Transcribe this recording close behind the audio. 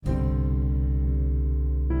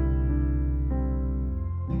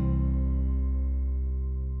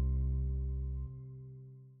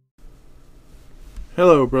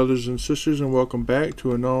Hello, brothers and sisters, and welcome back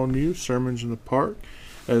to an all-new Sermons in the Park.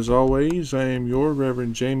 As always, I am your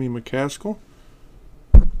Reverend Jamie McCaskill.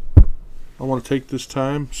 I want to take this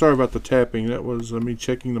time, sorry about the tapping, that was me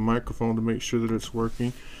checking the microphone to make sure that it's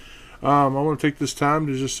working. I want to take this time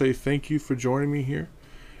to just say thank you for joining me here.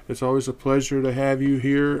 It's always a pleasure to have you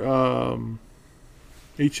here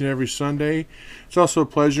each and every Sunday. It's also a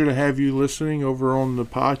pleasure to have you listening over on the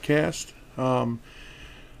podcast.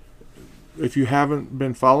 If you haven't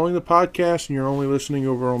been following the podcast and you're only listening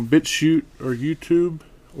over on BitChute or YouTube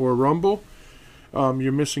or Rumble,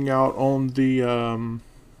 you're missing out on the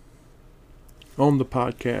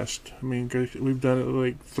podcast. I mean, we've done it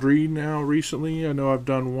like 3 now recently. I know I've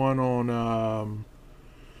done one on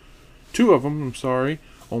 2 of them. I'm sorry,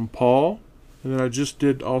 on Paul, and then I just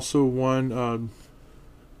did also one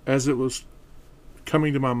as it was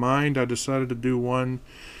coming to my mind. I decided to do one,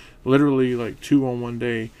 literally like 2 on one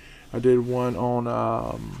day. I did one on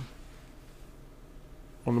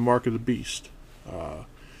the Mark of the Beast,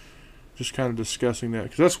 just kind of discussing that,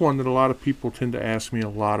 because that's one that a lot of people tend to ask me a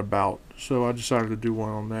lot about. So I decided to do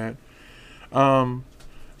one on that.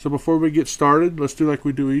 So before we get started, let's do like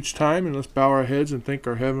we do each time, and let's bow our heads and thank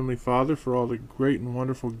our Heavenly Father for all the great and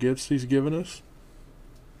wonderful gifts He's given us.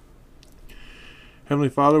 Heavenly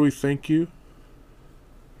Father, we thank you.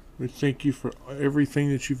 We thank you for everything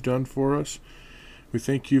that you've done for us. We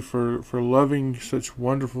thank you for loving such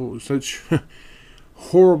wonderful, such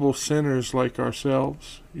horrible sinners like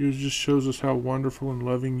ourselves. It just shows us how wonderful and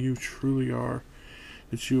loving you truly are.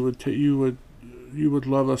 That you would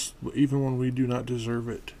love us even when we do not deserve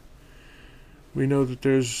it. We know that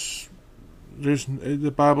there's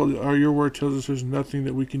the Bible, or your word tells us there's nothing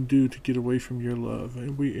that we can do to get away from your love,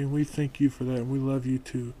 and we thank you for that, and we love you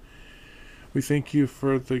too. We thank you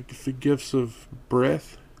for the gifts of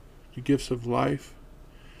breath, the gifts of life,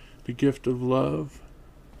 the gift of love.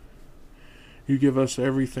 You give us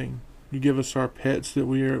everything. You give us our pets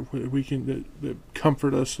that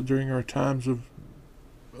comfort us during our times of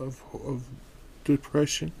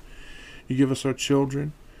depression. You give us our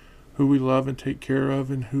children, who we love and take care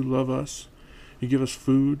of, and who love us. You give us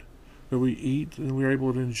food that we eat and we're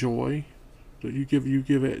able to enjoy. That you give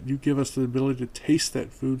us the ability to taste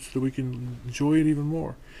that food so that we can enjoy it even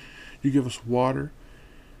more. You give us water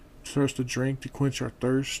for us to drink, to quench our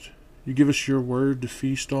thirst. You give us your word to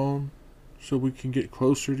feast on so we can get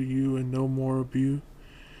closer to you and know more of you.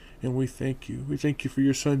 And we thank you. We thank you for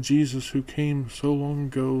your son Jesus, who came so long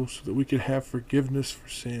ago so that we could have forgiveness for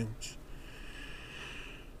sins.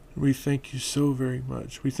 We thank you so very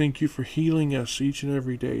much. We thank you for healing us each and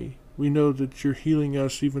every day. We know that you're healing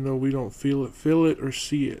us even though we don't feel it, or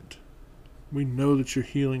see it. We know that you're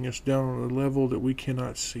healing us down on a level that we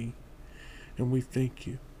cannot see. And we thank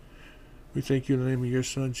you. We thank you in the name of your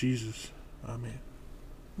son, Jesus. Amen.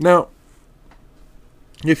 Now,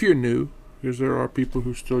 if you're new, because there are people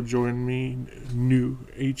who still join me new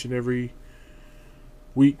each and every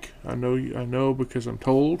week. I know because I'm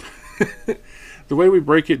told. The way we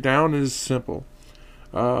break it down is simple.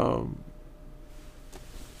 We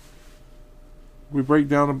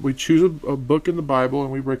choose a book in the Bible,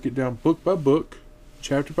 and we break it down book by book,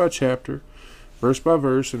 chapter by chapter, verse by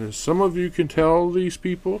verse. And as some of you can tell these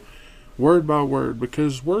people, word by word,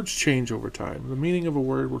 because words change over time. The meaning of a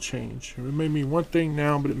word will change. It may mean one thing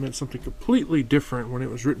now, but it meant something completely different when it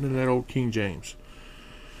was written in that old King James.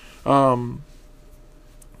 Right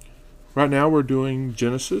now we're doing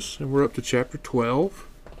Genesis, and we're up to chapter 12.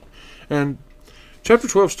 And chapter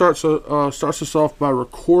 12 starts us off by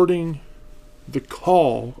recording the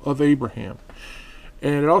call of Abraham.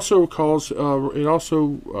 And it also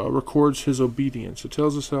records his obedience. It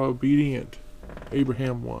tells us how obedient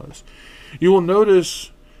Abraham was. You will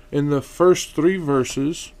notice in the first 3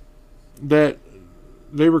 verses that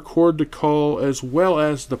they record the call as well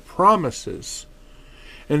as the promises.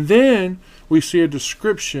 And then we see a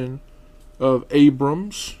description of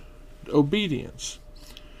Abram's obedience.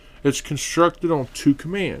 It's constructed on 2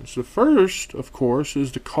 commands. The first, of course,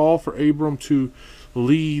 is the call for Abram to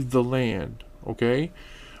leave the land. Okay?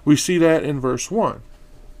 We see that in verse 1.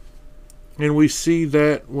 And we see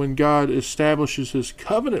that when God establishes his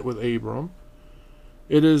covenant with Abram,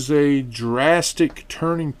 it is a drastic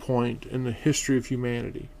turning point in the history of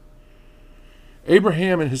humanity.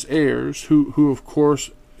 Abraham and his heirs, who of course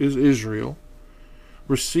is Israel,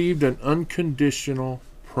 received an unconditional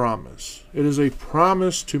promise. It is a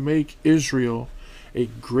promise to make Israel a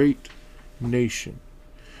great nation.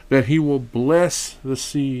 That he will bless the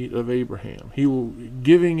seed of Abraham. He will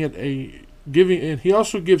and he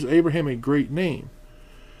also gives Abraham a great name,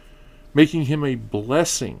 making him a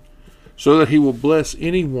blessing, so that he will bless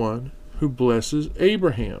anyone who blesses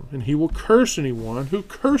Abraham, and he will curse anyone who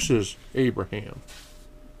curses Abraham.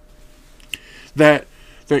 That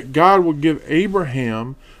God will give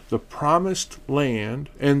Abraham the promised land,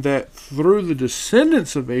 and that through the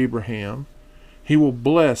descendants of Abraham, he will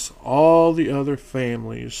bless all the other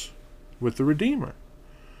families with the Redeemer.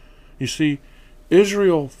 You see,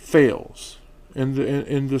 Israel fails in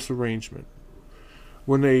this arrangement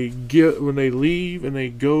when they leave and they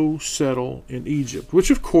go settle in Egypt, which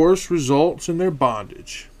of course results in their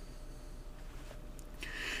bondage.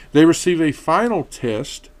 They receive a final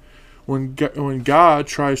test when God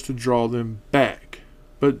tries to draw them back.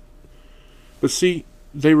 But see,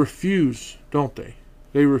 they refuse, don't they?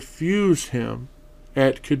 They refuse him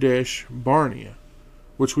at Kadesh Barnea,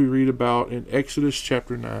 which we read about in Exodus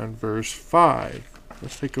chapter 9, verse 5.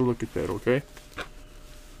 Let's take a look at that, okay?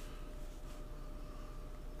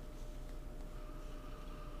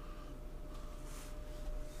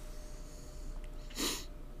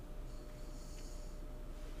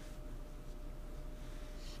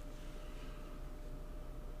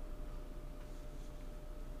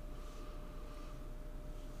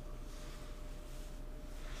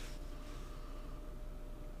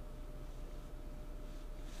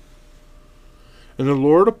 And the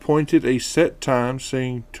Lord appointed a set time,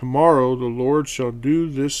 saying, Tomorrow the Lord shall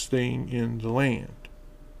do this thing in the land.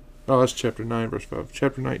 Oh, that's chapter 9, verse 5.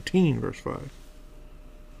 Chapter 19, verse 5.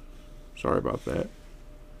 Sorry about that.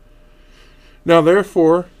 Now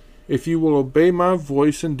therefore, if you will obey my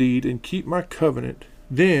voice indeed, and keep my covenant,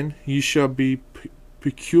 then ye shall be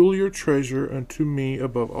peculiar treasure unto me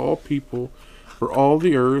above all people, for all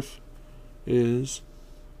the earth is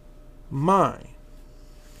mine.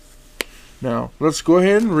 Now, let's go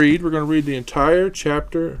ahead and read. We're going to read the entire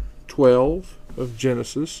chapter 12 of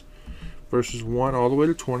Genesis, verses 1 all the way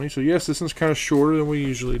to 20. So, yes, this one's kind of shorter than we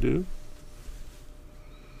usually do.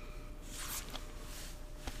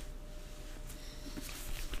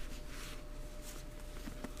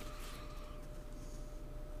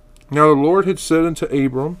 Now the Lord had said unto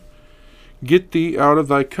Abram, Get thee out of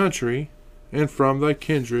thy country, and from thy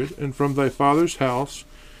kindred, and from thy father's house,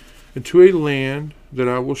 into a land that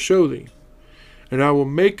I will show thee. And I will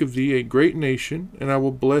make of thee a great nation, and I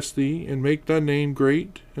will bless thee, and make thy name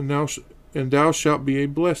great, and thou shalt be a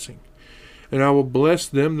blessing. And I will bless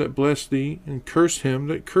them that bless thee, and curse him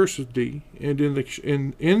that curseth thee. And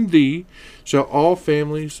in thee shall all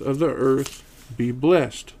families of the earth be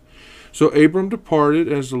blessed. So Abram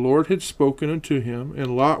departed as the Lord had spoken unto him,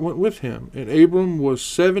 and Lot went with him. And Abram was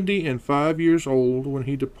 75 years old when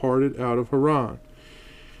he departed out of Haran.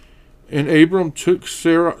 And Abram took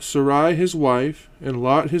Sarai his wife, and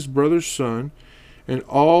Lot his brother's son, and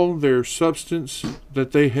all their substance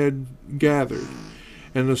that they had gathered,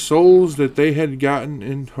 and the souls that they had gotten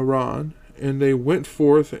in Haran, and they went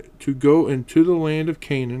forth to go into the land of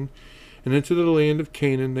Canaan, and into the land of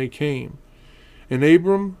Canaan they came. And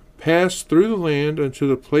Abram passed through the land unto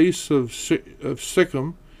the place of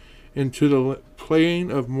Shechem, into the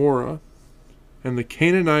plain of Moreh, and the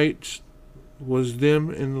Canaanites was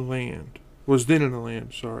then in the land. And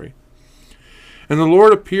the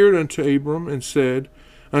Lord appeared unto Abram and said,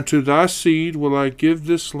 Unto thy seed will I give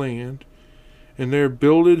this land. And there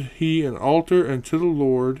builded he an altar unto the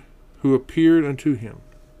Lord, who appeared unto him.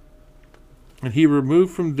 And he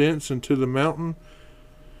removed from thence unto the mountain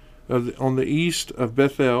on the east of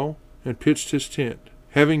Bethel, and pitched his tent,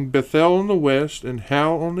 having Bethel on the west, and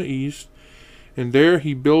Hal on the east. And there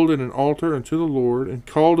he builded an altar unto the Lord, and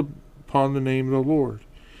called upon the name of the Lord.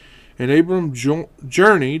 And Abram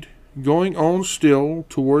journeyed, going on still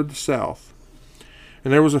toward the south.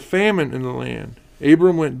 And there was a famine in the land.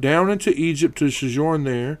 Abram went down into Egypt to sojourn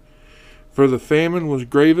there, for the famine was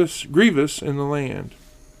grievous in the land.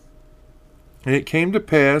 And it came to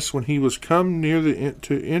pass, when he was come near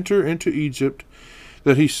to enter into Egypt,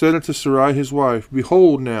 that he said unto Sarai his wife,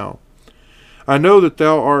 Behold now, I know that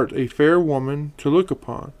thou art a fair woman to look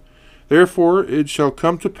upon. Therefore it shall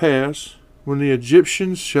come to pass, when the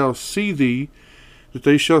Egyptians shall see thee, that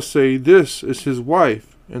they shall say, This is his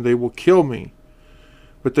wife, and they will kill me.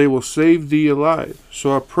 But they will save thee alive.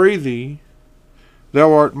 So I pray thee,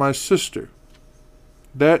 thou art my sister,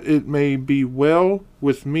 that it may be well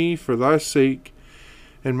with me for thy sake,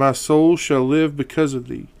 and my soul shall live because of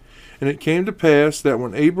thee. And it came to pass that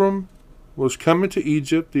when Abram was come into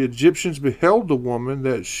Egypt, the Egyptians beheld the woman,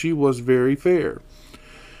 that she was very fair.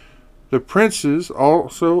 The princes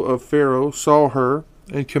also of Pharaoh saw her,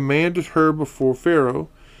 and commanded her before Pharaoh.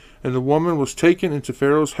 And the woman was taken into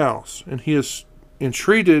Pharaoh's house, and he has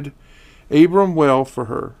entreated Abram well for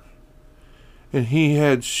her. And he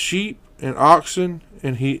had sheep and oxen,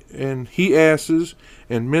 and he asses,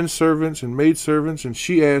 and men servants, and maid servants, and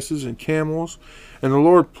she asses, and camels. And the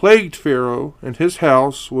Lord plagued Pharaoh and his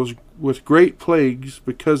house was with great plagues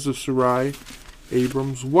because of Sarai,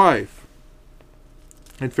 Abram's wife.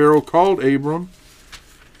 And Pharaoh called Abram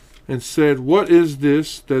and said, What is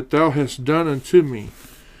this that thou hast done unto me?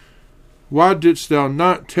 Why didst thou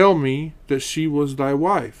not tell me that she was thy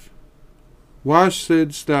wife? Why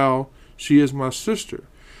saidst thou, She is my sister?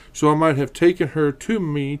 So I might have taken her to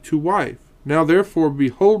me to wife. Now therefore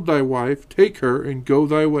behold thy wife, take her, and go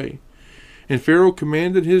thy way. And Pharaoh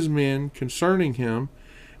commanded his men concerning him,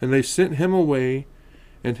 and they sent him away,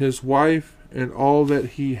 and his wife, and all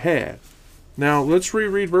that he had. Now let's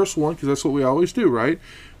reread verse 1, because that's what we always do, right?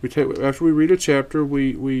 After we read a chapter,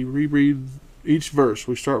 we reread each verse.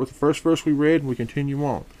 We start with the first verse we read, and we continue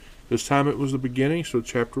on. This time it was the beginning, so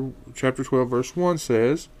chapter 12, verse 1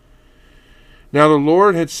 says, Now the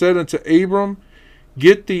Lord had said unto Abram,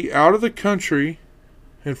 Get thee out of the country,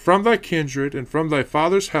 and from thy kindred, and from thy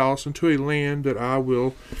father's house, into a land that I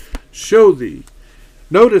will show thee.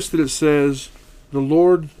 Notice that it says, the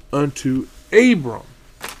Lord unto Abram.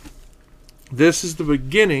 This is the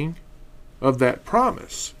beginning of that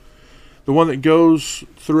promise. The one that goes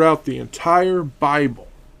throughout the entire Bible.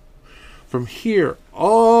 From here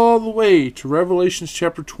all the way to Revelation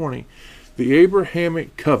chapter 20. The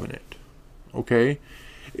Abrahamic covenant. Okay?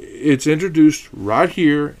 It's introduced right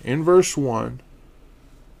here in verse 1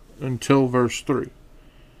 until verse 3.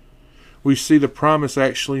 We see the promise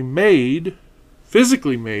actually made,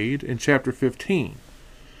 physically made, in chapter 15.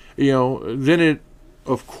 Then it,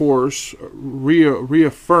 of course,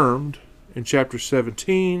 reaffirmed in chapter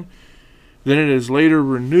 17. Then it is later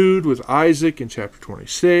renewed with Isaac in chapter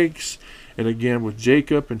 26, and again with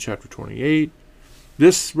Jacob in chapter 28.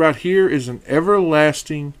 This right here is an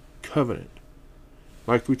everlasting covenant,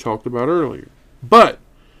 like we talked about earlier. But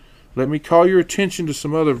let me call your attention to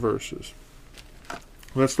some other verses.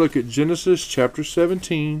 Let's look at Genesis chapter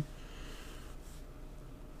 17.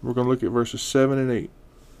 We're going to look at verses 7 and 8.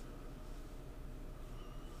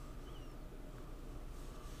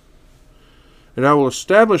 And I will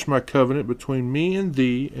establish my covenant between me and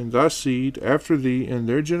thee and thy seed after thee and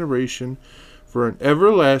their generation for an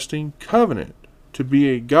everlasting covenant, to be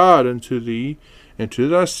a God unto thee and to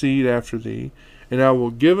thy seed after thee. And I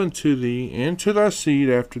will give unto thee and to thy seed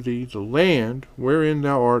after thee the land wherein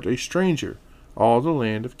thou art a stranger, all the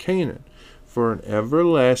land of Canaan, for an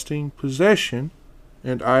everlasting possession,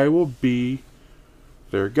 and I will be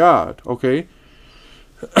their God. Okay?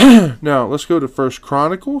 Now, let's go to 1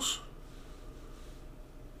 Chronicles.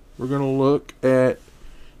 We're going to look at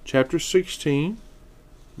chapter 16,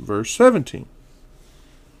 verse 17.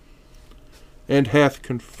 And hath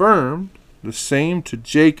confirmed the same to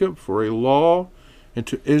Jacob for a law, and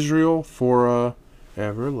to Israel for a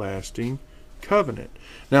everlasting covenant.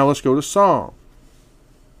 Now let's go to Psalm.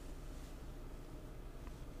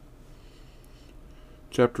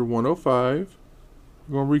 Chapter 105.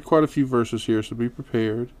 We're going to read quite a few verses here, so be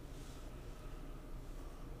prepared.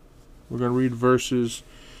 We're going to read verses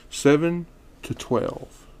 7 to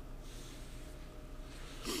 12.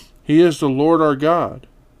 He is the Lord our God.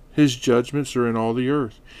 His judgments are in all the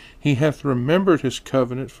earth. He hath remembered his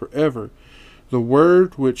covenant forever, the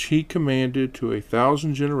word which he commanded to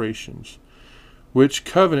 1,000 generations, which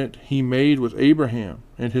covenant he made with Abraham,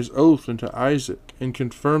 and his oath unto Isaac, and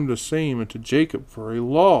confirmed the same unto Jacob for a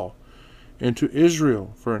law, and to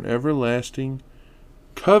Israel for an everlasting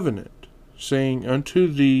covenant, saying, Unto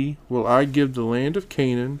thee will I give the land of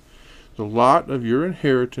Canaan, the lot of your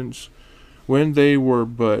inheritance, when they were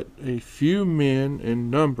but a few men in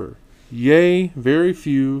number, yea, very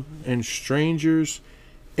few, and strangers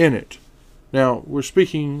in it. Now, we're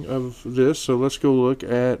speaking of this, so let's go look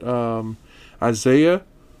at Isaiah,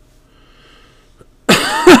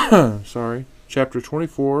 chapter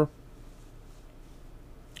 24,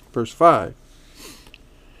 verse 5.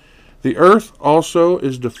 The earth also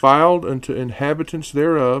is defiled unto inhabitants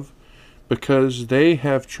thereof, because they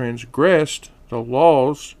have transgressed the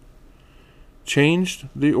laws, changed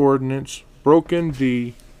the ordinance, broken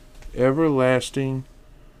the everlasting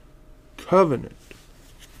covenant.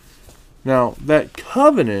 Now, that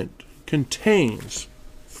covenant contains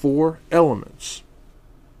 4 elements.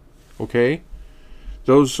 Okay?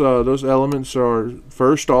 Those elements are,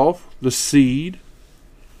 first off, the seed.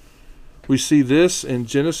 We see this in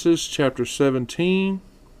Genesis chapter 17,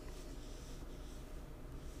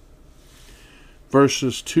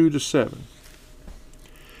 verses 2 to 7.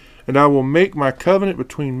 And I will make my covenant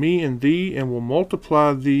between me and thee, and will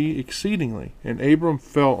multiply thee exceedingly. And Abram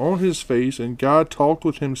fell on his face, and God talked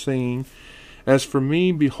with him, saying, As for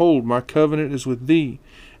me, behold, my covenant is with thee,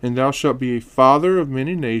 and thou shalt be a father of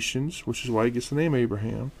many nations, which is why he gets the name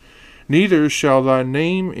Abraham. Neither shall thy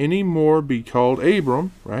name any more be called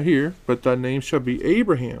Abram, right here, but thy name shall be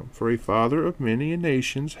Abraham, for a father of many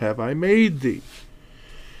nations have I made thee.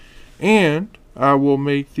 And I will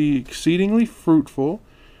make thee exceedingly fruitful,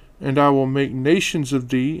 and I will make nations of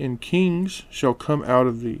thee, and kings shall come out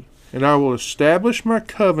of thee. And I will establish my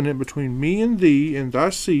covenant between me and thee and thy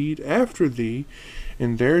seed after thee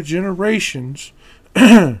in their generations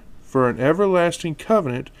for an everlasting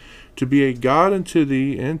covenant, to be a God unto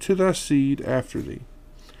thee and to thy seed after thee.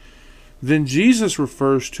 Then Jesus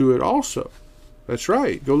refers to it also. That's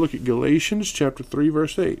right. Go look at Galatians chapter 3,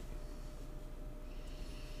 verse 8.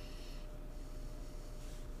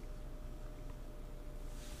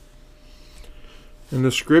 In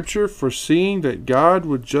the scripture, foreseeing that God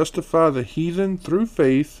would justify the heathen through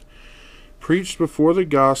faith, preached before the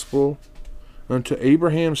gospel unto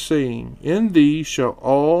Abraham, saying, In thee shall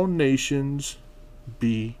all nations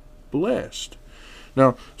be blessed.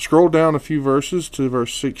 Now, scroll down a few verses to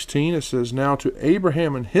verse 16. It says, Now to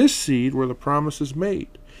Abraham and his seed were the promises made.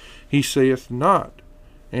 He saith not,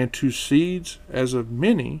 and to seeds as of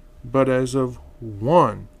many, but as of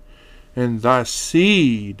one. And thy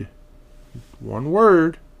seed, one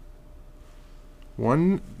word,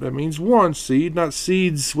 one, that means one seed, not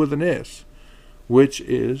seeds with an S, which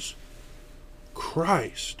is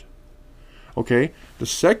Christ. Okay, the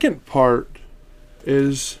second part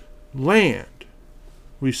is land.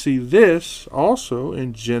 We see this also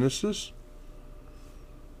in Genesis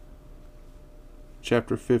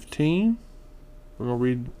chapter 15. We're going to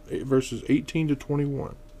read verses 18 to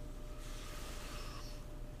 21.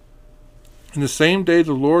 In the same day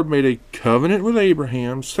the Lord made a covenant with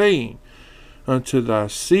Abraham, saying, Unto thy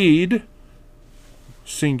seed,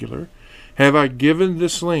 singular, have I given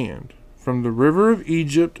this land, from the river of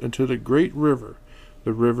Egypt unto the great river,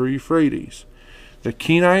 the river Euphrates, the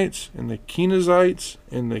Kenites, and the Kenizzites,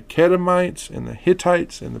 and the Kedemites, and the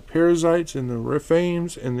Hittites, and the Perizzites, and the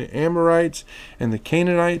Rephaims, and the Amorites, and the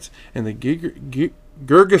Canaanites, and the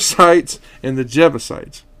Girgasites, and the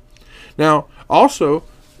Jebusites. Now, also,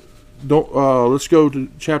 let's go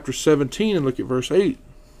to chapter 17 and look at verse 8.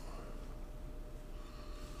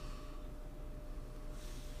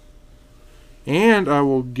 And I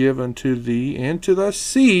will give unto thee and to thy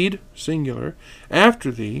seed, singular,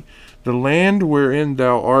 after thee, the land wherein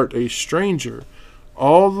thou art a stranger,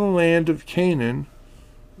 all the land of Canaan,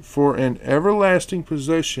 for an everlasting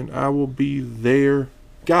possession. I will be their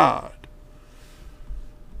God.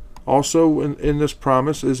 Also in this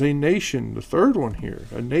promise is a nation, the third one here,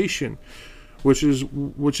 a nation, which is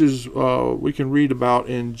we can read about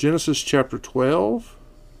in Genesis chapter 12,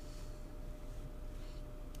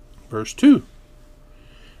 verse 2.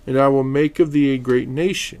 And I will make of thee a great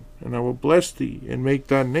nation, and I will bless thee, and make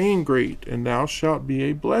thy name great, and thou shalt be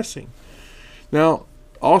a blessing. Now,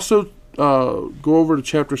 also go over to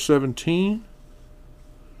chapter 17,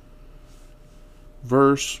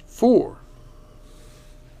 verse 4.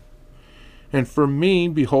 And for me,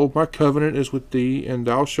 behold, my covenant is with thee, and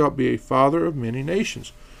thou shalt be a father of many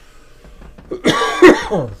nations.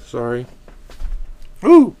 Sorry.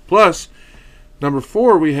 Ooh, plus, number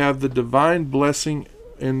 4, we have the divine blessing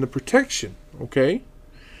and the protection. Okay?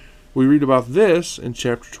 We read about this in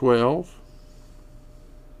chapter 12,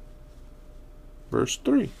 verse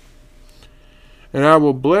 3. And I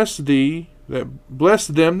will bless them that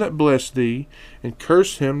bless thee, and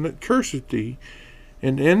curse him that curseth thee,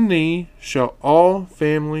 and in thee shall all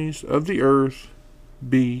families of the earth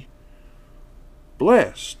be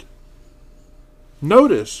blessed.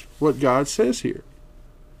 Notice what God says here.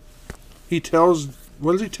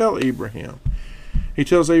 What does he tell Abraham? He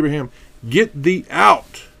tells Abraham, get thee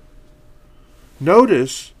out.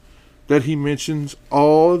 Notice that he mentions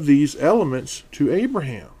all of these elements to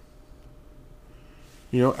Abraham.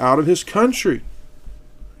 Out of his country.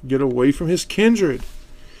 Get away from his kindred.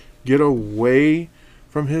 Get away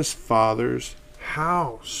from his father's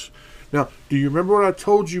house. Now, do you remember what I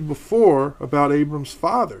told you before about Abram's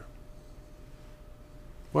father?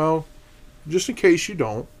 Well, just in case you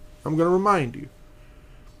don't, I'm going to remind you.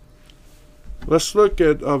 Let's look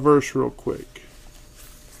at a verse real quick.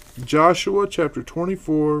 Joshua chapter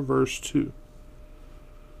 24, verse 2.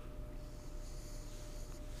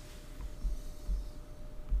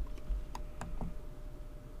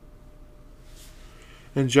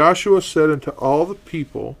 And Joshua said unto all the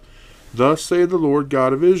people, Thus saith the Lord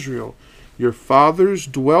God of Israel, Your fathers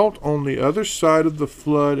dwelt on the other side of the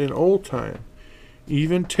flood in old time,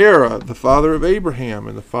 even Terah, the father of Abraham,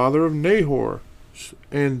 and the father of Nahor,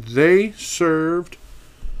 and they served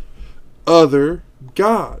other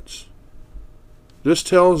gods. This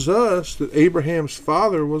tells us that Abraham's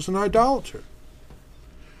father was an idolater.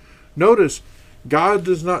 Notice, God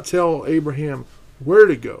does not tell Abraham where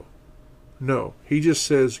to go. No, he just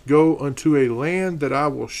says, go unto a land that I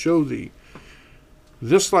will show thee.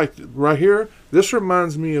 This, like right here, this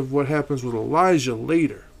reminds me of what happens with Elijah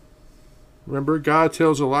later. Remember, God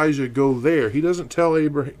tells Elijah, go there. He doesn't tell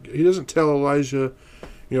Elijah,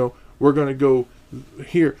 we're going to go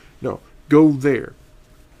here. No, go there.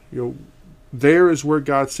 There is where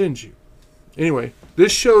God sends you. Anyway,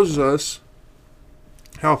 this shows us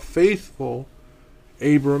how faithful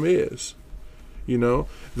Abram is.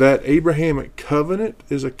 That Abrahamic covenant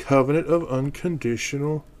is a covenant of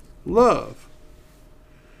unconditional love.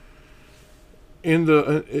 And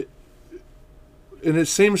it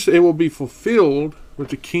seems it will be fulfilled with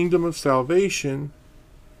the kingdom of salvation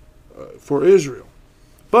for Israel.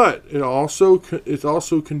 But it's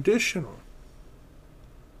also conditional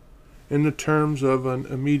in the terms of an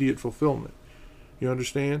immediate fulfillment. You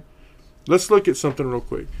understand? Let's look at something real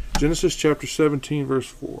quick. Genesis chapter 17, verse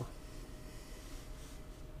 4.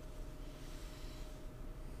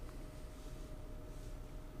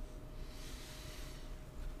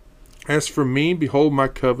 As for me, behold, my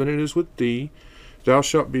covenant is with thee. Thou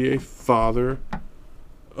shalt be a father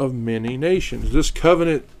of many nations. This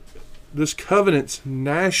covenant's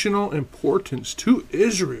national importance to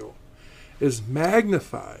Israel is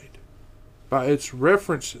magnified by its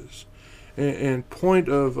references and point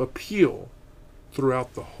of appeal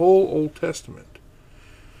throughout the whole Old Testament.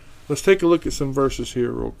 Let's take a look at some verses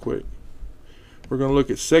here real quick. We're going to look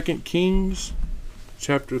at 2 Kings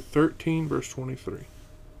chapter 13, verse 23.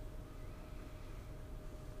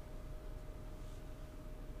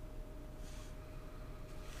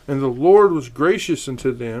 And the Lord was gracious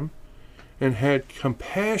unto them, and had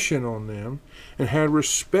compassion on them, and had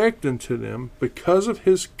respect unto them, because of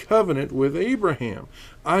his covenant with Abraham,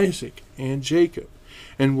 Isaac, and Jacob,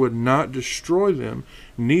 and would not destroy them,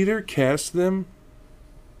 neither cast them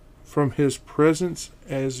from his presence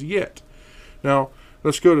as yet. Now,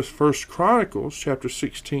 let's go to 1 Chronicles chapter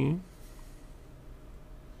 16.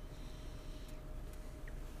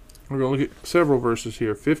 We're going to look at several verses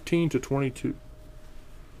here, 15 to 22.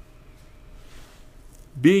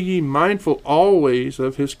 Be ye mindful always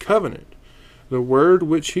of his covenant, the word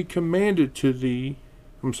which he commanded to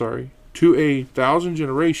 1,000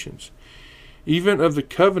 generations, even of the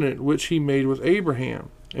covenant which he made with Abraham,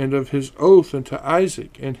 and of his oath unto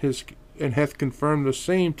Isaac, and hath confirmed the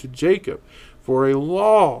same to Jacob for a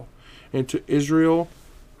law, and to Israel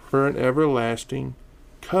for an everlasting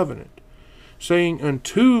covenant, saying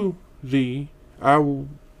unto thee,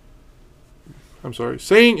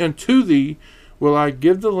 will I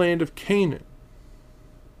give the land of Canaan.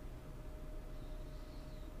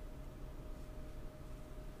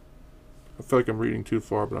 I feel like I'm reading too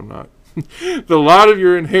far, but I'm not. The lot of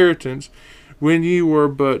your inheritance, when ye were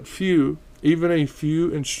but few, even a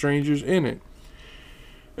few and strangers in it.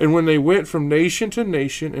 And when they went from nation to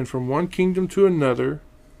nation, and from one kingdom to another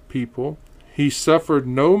people, he suffered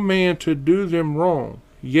no man to do them wrong.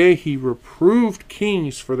 Yea, he reproved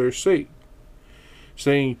kings for their sake,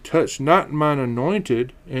 saying, touch not mine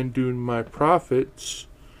anointed, and do my prophets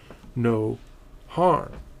no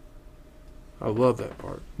harm. I love that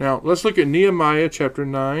part. Now, let's look at Nehemiah chapter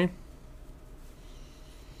 9.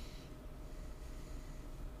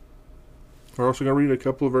 We're also going to read a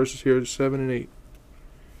couple of verses here, 7 and 8.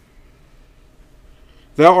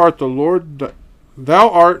 Thou art the Lord,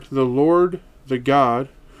 the God,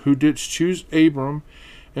 who didst choose Abram,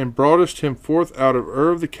 and broughtest him forth out of Ur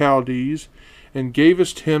of the Chaldees, and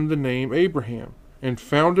gavest him the name Abraham, and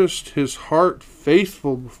foundest his heart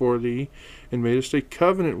faithful before thee, and madest a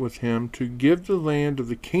covenant with him to give the land of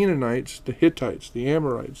the Canaanites, the Hittites, the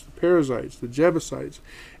Amorites, the Perizzites, the Jebusites,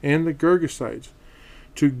 and the Girgasites,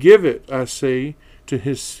 to give it, I say, to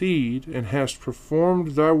his seed, and hast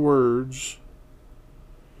performed thy words,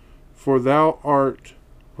 for thou art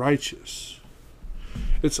righteous.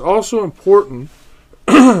 It's also important,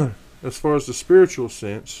 as far as the spiritual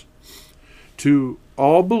sense, to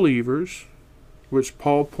all believers, which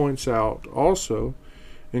Paul points out also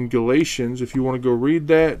in Galatians. If you want to go read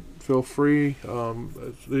that, feel free.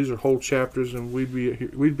 These are whole chapters, and we'd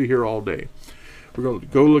be here all day. We're going to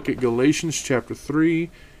go look at Galatians chapter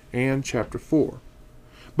 3 and chapter 4.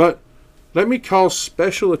 But let me call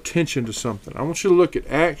special attention to something. I want you to look at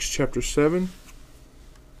Acts chapter 7.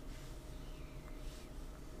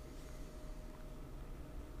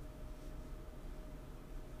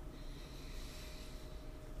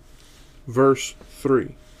 Verse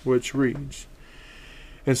 3, which reads,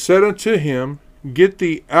 and said unto him, get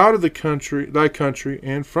thee out of thy country,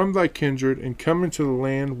 and from thy kindred, and come into the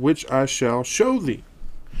land which I shall show thee.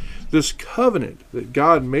 This covenant that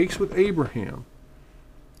God makes with Abraham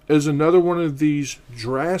is another one of these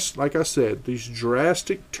like I said, these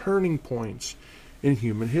drastic turning points in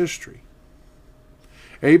human history.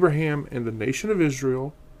 Abraham and the nation of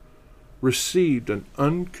Israel received an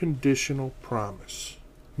unconditional promise.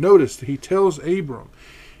 Notice that he tells Abram,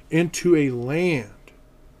 into a land.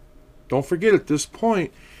 Don't forget, at this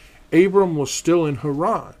point, Abram was still in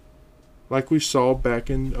Haran, like we saw back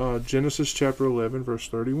in Genesis chapter 11, verse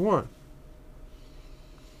 31.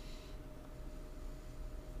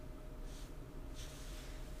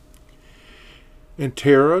 And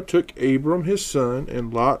Terah took Abram his son,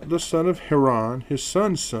 and Lot the son of Haran his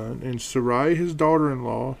son's son, and Sarai his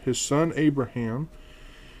daughter-in-law, his son Abraham,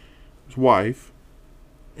 his wife,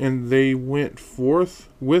 and they went forth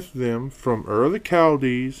with them from Ur of the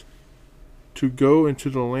Chaldees to go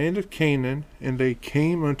into the land of Canaan, and they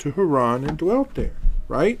came unto Haran and dwelt there.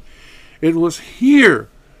 Right? It was here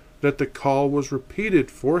that the call was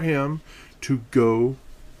repeated for him to go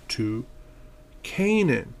to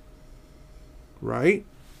Canaan. Right?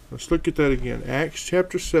 Let's look at that again. Acts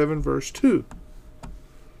chapter 7, verse 2.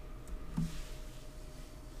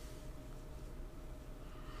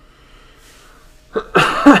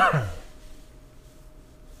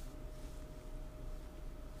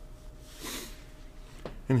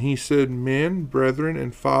 And he said, Men, brethren,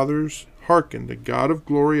 and fathers, hearken, the God of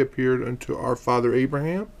glory appeared unto our father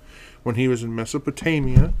Abraham when he was in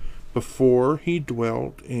Mesopotamia, before he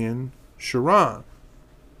dwelt in Charan.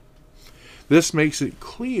 This makes it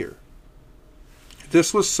clear.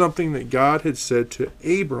 This was something that God had said to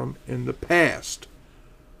Abram in the past.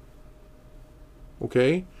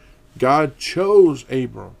 Okay? God chose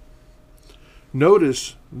Abram.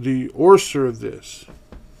 Notice the order of this.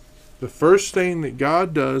 The first thing that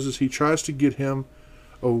God does is he tries to get him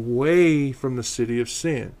away from the city of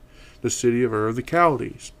sin, the city of Ur of the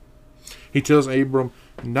Chaldees. He tells Abram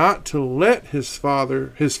not to let his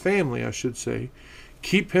family,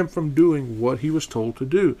 keep him from doing what he was told to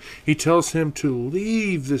do. He tells him to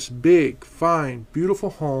leave this big, fine, beautiful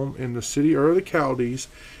home in the city Ur of the Chaldees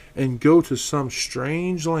and go to some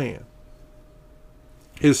strange land.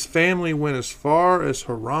 His family went as far as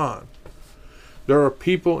Haran. There are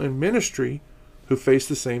people in ministry who face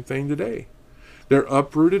the same thing today. They're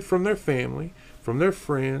uprooted from their family, from their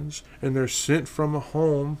friends, and they're sent from a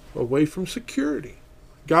home away from security.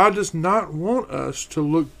 God does not want us to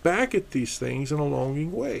look back at these things in a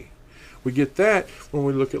longing way. We get that when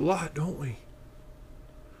we look at Lot, don't we?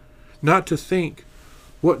 Not to think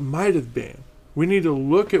what might have been. We need to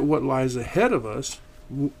look at what lies ahead of us,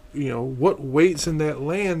 what waits in that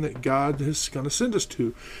land that God is going to send us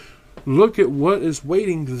to. Look at what is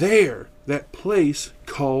waiting there, that place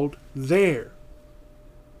called there.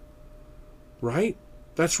 Right?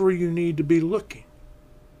 That's where you need to be looking.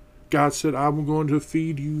 God said, I'm going to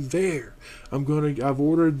feed you there. I've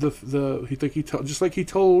ordered just like he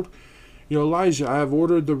told, Elijah, I have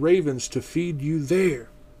ordered the ravens to feed you there.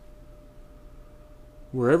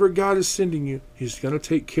 Wherever God is sending you, he's going to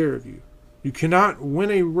take care of you. You cannot win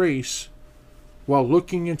a race while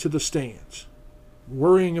looking into the stands,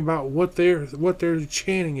 worrying about what they're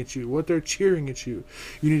chanting at you, what they're cheering at you.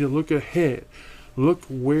 You need to look ahead. Look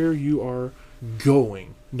where you are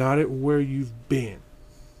going, not at where you've been.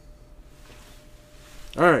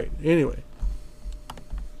 All right, anyway.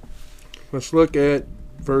 Let's look at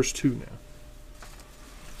verse 2 now.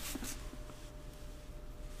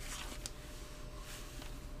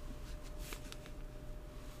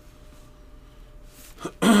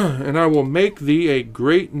 And I will make thee a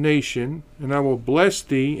great nation, and I will bless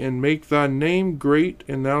thee, and make thy name great,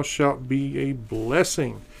 and thou shalt be a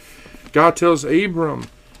blessing. God tells Abram,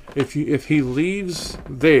 if he leaves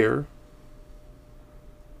there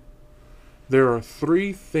are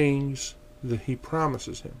 3 things that he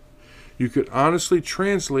promises him. You could honestly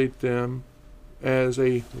translate them as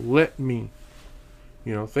a let me.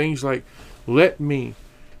 Things like, let me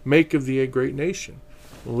make of thee a great nation.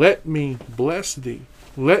 Let me bless thee.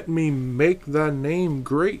 Let me make thy name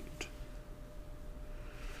great.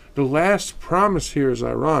 The last promise here is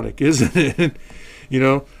ironic, isn't it?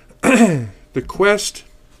 The quest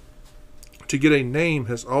to get a name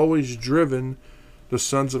has always driven the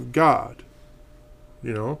sons of God.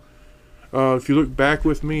 If you look back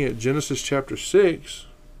with me at Genesis chapter 6,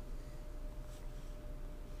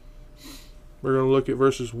 we're going to look at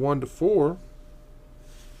verses 1 to 4.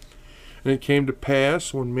 And it came to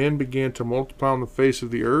pass, when men began to multiply on the face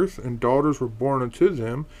of the earth, and daughters were born unto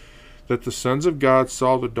them, that the sons of God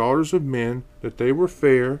saw the daughters of men, that they were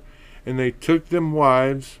fair, And they took them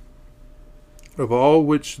wives of all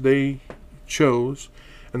which they chose.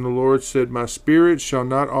 And the Lord said, My spirit shall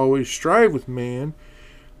not always strive with man,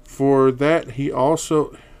 for that he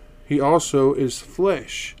also is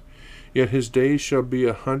flesh. Yet his days shall be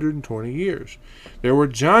 120 years. There were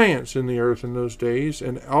giants in the earth in those days,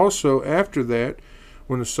 and also after that,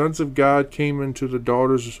 when the sons of God came into the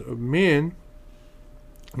daughters of men,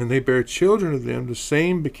 and they bare children of them, the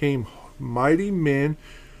same became mighty men,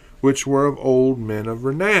 which were of old, men of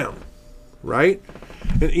renown. Right?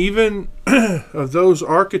 And even of those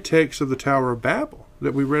architects of the Tower of Babel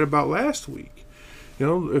that we read about last week. You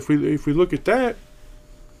know, if we look at that,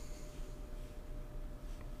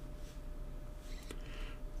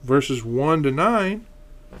 verses 1 to 9,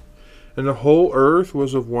 and the whole earth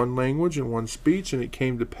was of one language and one speech, and it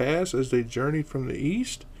came to pass, as they journeyed from the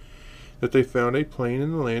east, that they found a plain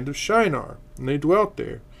in the land of Shinar, and they dwelt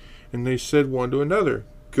there. And they said one to another,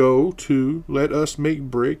 Go to, let us make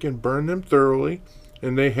brick, and burn them thoroughly.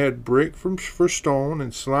 And they had brick for stone,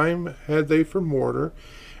 and slime had they for mortar.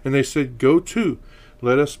 And they said, Go to,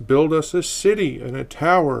 let us build us a city and a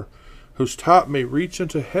tower, whose top may reach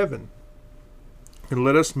unto heaven. And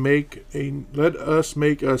let us make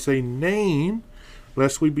us a name,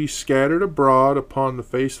 lest we be scattered abroad upon the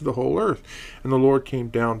face of the whole earth. And the Lord came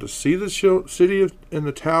down to see the city and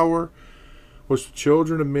the tower which the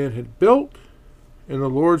children of men had built. And the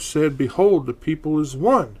Lord said, Behold, the people is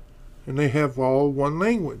one, and they have all one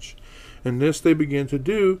language. And this they begin to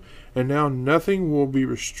do, and now nothing will be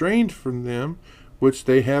restrained from them, which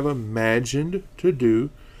they have imagined to do.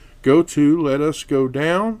 Go to, let us go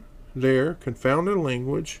down there, confound their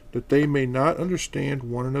language, that they may not understand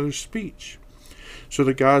one another's speech. So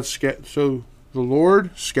the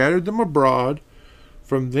Lord scattered them abroad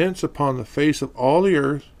from thence upon the face of all the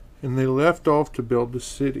earth, and they left off to build the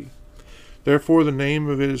city. Therefore the name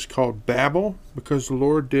of it is called Babel, because the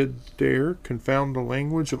Lord did there confound the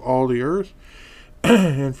language of all the earth,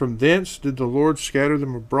 and from thence did the Lord scatter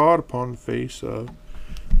them abroad upon the face of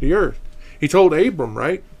the earth. He told Abram,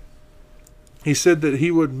 right? He said that he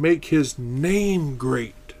would make his name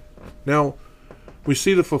great. Now, we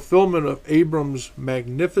see the fulfillment of Abram's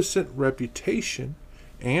magnificent reputation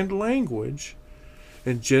and language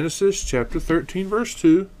in Genesis chapter 13, verse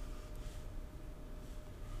 2.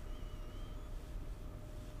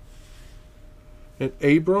 And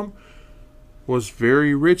Abram was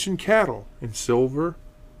very rich in cattle, in silver,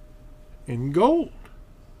 and gold.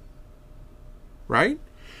 Right?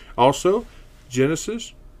 Also,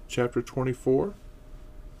 Genesis chapter 24,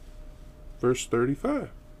 verse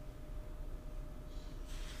 35.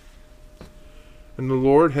 And the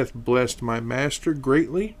Lord hath blessed my master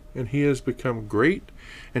greatly, and he has become great,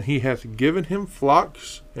 and he hath given him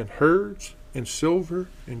flocks and herds, and silver,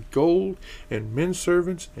 and gold, and men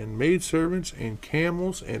servants, and maidservants, and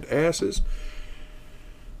camels, and asses.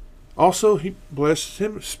 Also, he blessed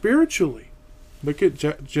him spiritually. Look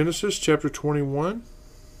at Genesis chapter 21,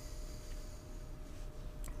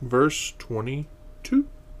 verse 22.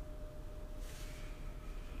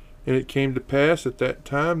 And it came to pass at that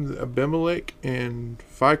time that Abimelech and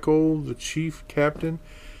Phicol, the chief captain,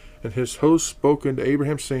 and his host spoke unto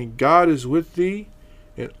Abraham, saying, God is with thee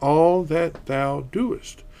in all that thou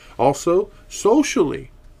doest. Also,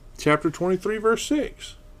 socially, chapter 23, verse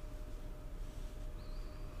 6.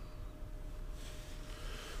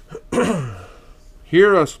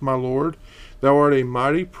 Hear us, my Lord. Thou art a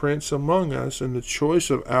mighty prince among us. In the choice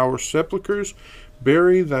of our sepulchres,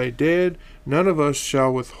 bury thy dead. None of us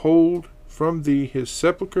shall withhold from thee his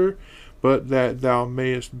sepulchre, but that thou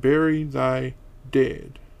mayest bury thy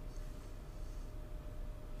dead.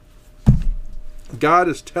 God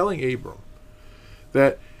is telling Abram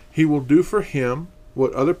that he will do for him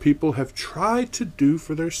what other people have tried to do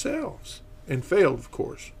for themselves and failed, of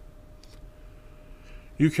course.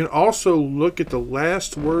 You can also look at the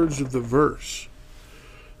last words of the verse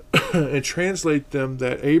and translate them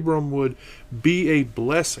that Abram would be a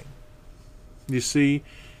blessing. You see,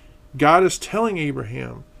 God is telling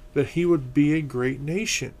Abraham that he would be a great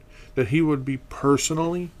nation, that he would be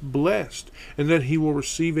personally blessed, and that he will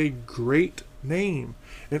receive a great name,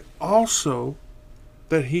 and also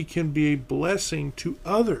that he can be a blessing to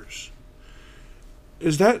others.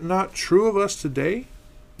 Is that not true of us today?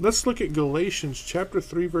 Let's look at Galatians chapter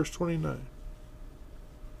 3, verse 29.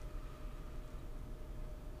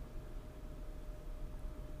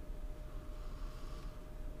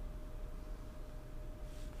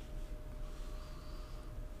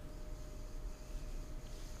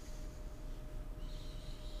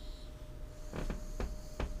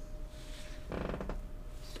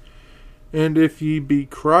 And if ye be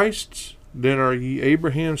Christ's, then are ye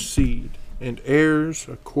Abraham's seed, and heirs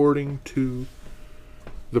according to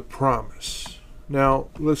the promise. Now,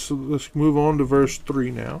 let's move on to verse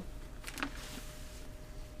 3 now.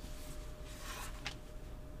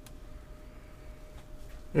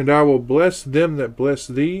 And I will bless them that bless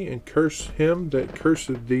thee, and curse him that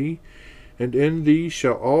curseth thee, and in thee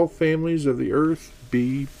shall all families of the earth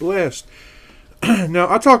be blessed. Now,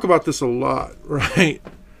 I talk about this a lot, right?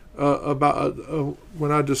 About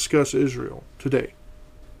when I discuss Israel today.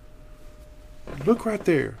 Look right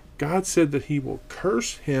there. God said that he will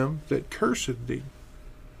curse him that curseth thee.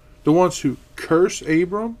 The ones who curse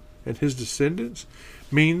Abram and his descendants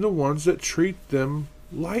mean the ones that treat them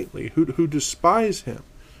lightly, who despise him.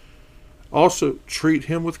 Also treat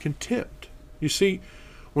him with contempt. You see,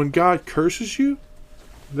 when God curses you,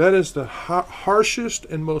 that is the harshest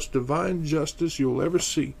and most divine justice you'll ever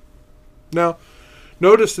see. Now,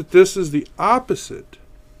 notice that this is the opposite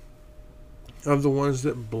of the ones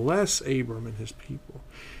that bless Abram and his people.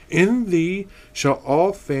 In thee shall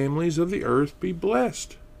all families of the earth be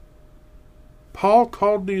blessed. Paul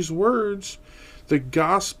called these words the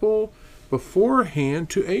gospel beforehand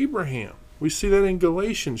to Abraham. We see that in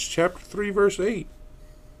Galatians chapter 3, verse 8.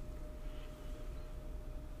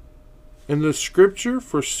 And the scripture,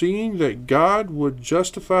 foreseeing that God would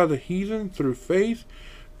justify the heathen through faith,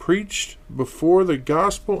 preached before the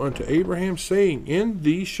gospel unto Abraham, saying, in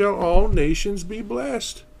thee shall all nations be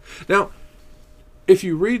blessed. Now, if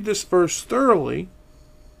you read this verse thoroughly,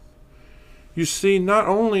 you see not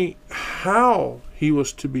only how he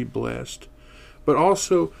was to be blessed, but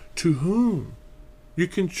also to whom. You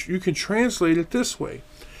can translate it this way.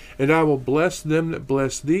 And I will bless them that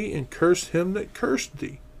bless thee, and curse him that cursed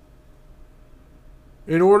thee.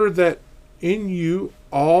 In order that in you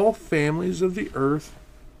all families of the earth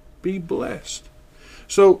be blessed.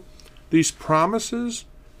 So these promises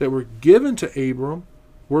that were given to Abram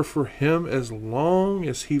were for him as long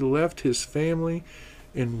as he left his family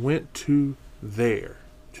and went to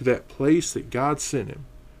that place that God sent him.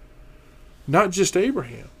 Not just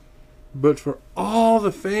Abraham, but for all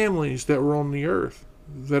the families that were on the earth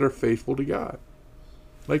that are faithful to God,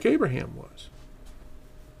 like Abraham was.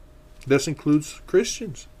 This includes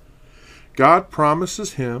Christians. God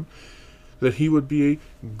promises him that he would be a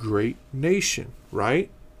great nation, right?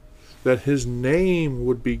 That his name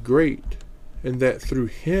would be great, and that through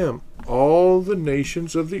him all the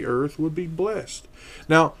nations of the earth would be blessed.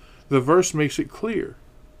 Now, the verse makes it clear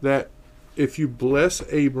that if you bless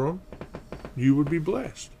Abram, you would be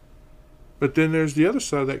blessed. But then there's the other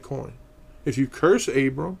side of that coin. If you curse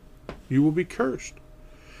Abram, you will be cursed.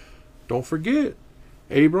 Don't forget,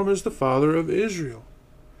 Abram is the father of Israel,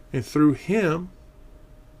 and through him,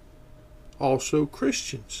 also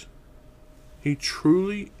Christians. He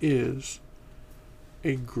truly is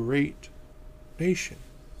a great nation.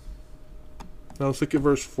 Now let's look at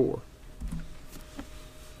verse 4.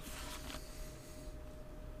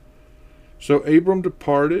 So Abram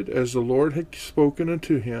departed as the Lord had spoken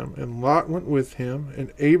unto him, and Lot went with him, and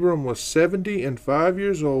Abram was 75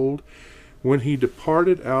 years old when he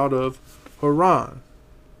departed out of Haran.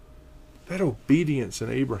 That obedience in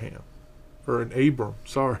Abram.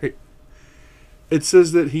 It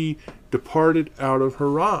says that he departed out of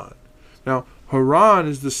Haran. Now, Haran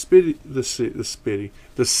is the city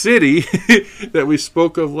that we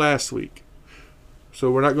spoke of last week. So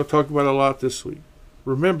we're not going to talk about it a lot this week.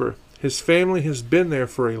 Remember, his family has been there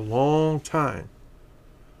for a long time.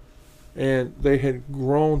 And they had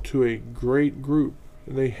grown to a great group.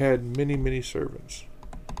 They had many, many servants.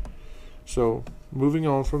 So, moving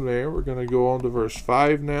on from there, we're going to go on to verse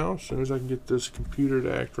 5 now, as soon as I can get this computer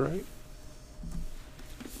to act right.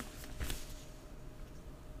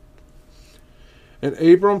 And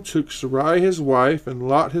Abram took Sarai his wife, and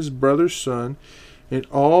Lot his brother's son, and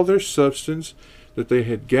all their substance that they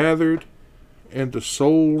had gathered, and the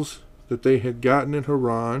souls that they had gotten in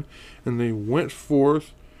Haran, and they went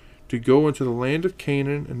forth to go into the land of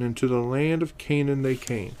Canaan, and into the land of Canaan they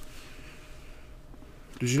came.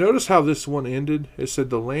 Did you notice how this one ended? It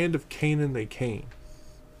said the land of Canaan they came.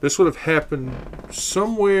 This would have happened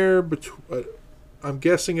somewhere between, I'm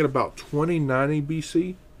guessing at about 2090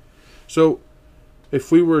 BC. So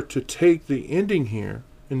if we were to take the ending here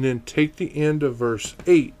and then take the end of verse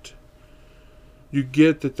 8, you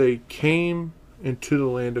get that they came into the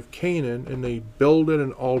land of Canaan, and they builded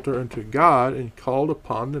an altar unto God and called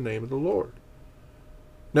upon the name of the Lord.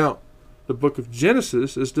 Now, the book of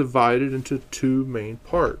Genesis is divided into two main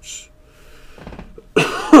parts.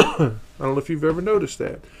 I don't know if you've ever noticed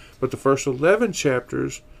that, but the first 11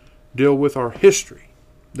 chapters deal with our history,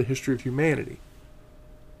 the history of humanity.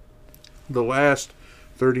 The last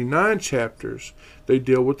 39 chapters, they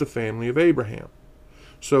deal with the family of Abraham.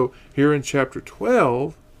 So here in chapter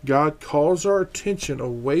 12, God calls our attention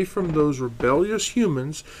away from those rebellious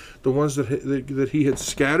humans, the ones that he had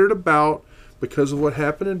scattered about because of what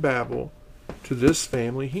happened in Babel, to this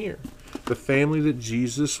family here, the family that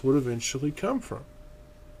Jesus would eventually come from.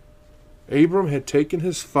 Abram had taken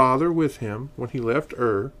his father with him when he left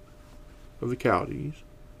Ur of the Chaldees,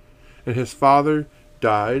 and his father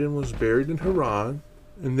died and was buried in Haran,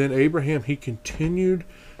 and then Abraham, he continued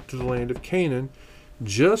to the land of Canaan,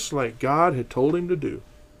 just like God had told him to do.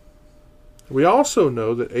 We also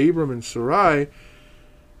know that Abram and Sarai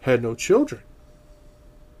had no children.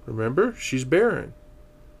 Remember, she's barren.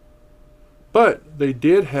 But they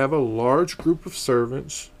did have a large group of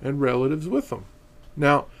servants and relatives with them.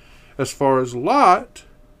 Now, as far as Lot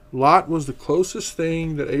was the closest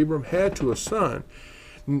thing that Abram had to a son.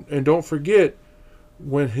 And don't forget,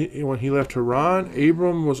 when he left Haran,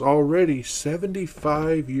 Abram was already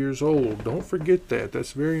 75 years old. Don't forget that.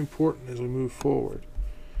 That's very important as we move forward.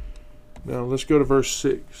 Now, let's go to verse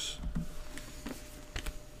 6.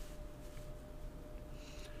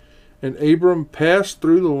 And Abram passed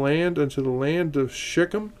through the land unto the land of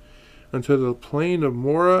Shechem, unto the plain of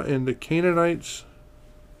Moreh, and the Canaanites,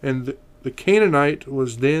 and the Canaanite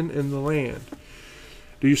was then in the land.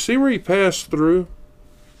 Do you see where he passed through?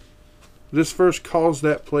 This verse calls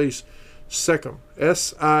that place Shechem.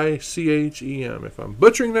 Sichem. If I'm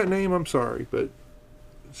butchering that name, I'm sorry, but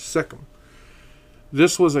Shechem.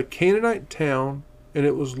 This was a Canaanite town, and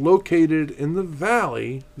it was located in the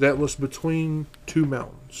valley that was between two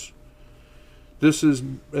mountains. Those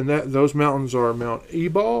mountains are Mount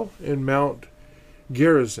Ebal and Mount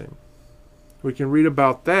Gerizim. We can read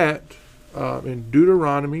about that in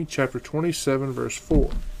Deuteronomy chapter 27, verse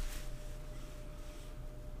 4.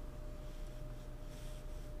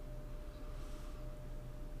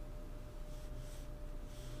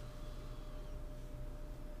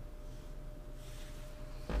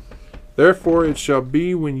 Therefore it shall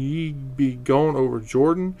be, when ye be gone over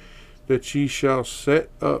Jordan, that ye shall set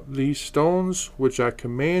up these stones, which I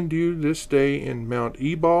command you this day in Mount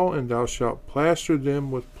Ebal, and thou shalt plaster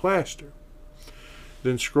them with plaster.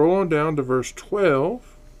 Then scroll on down to verse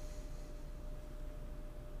 12.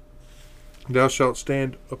 Thou shalt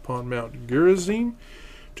stand upon Mount Gerizim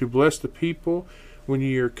to bless the people when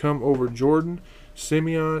ye are come over Jordan,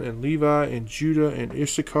 Simeon and Levi and Judah and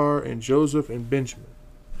Issachar and Joseph and Benjamin.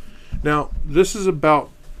 Now, this is about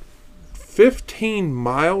 15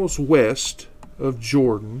 miles west of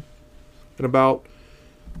Jordan and about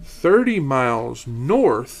 30 miles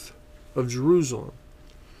north of Jerusalem.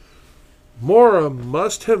 Moreh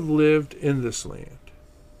must have lived in this land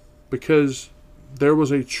because there was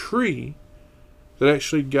a tree that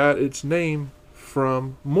actually got its name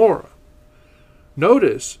from Moreh.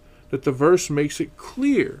 Notice that the verse makes it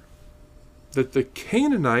clear that the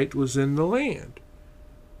Canaanite was in the land.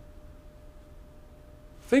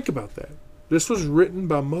 Think about that. This was written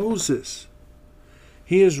by Moses.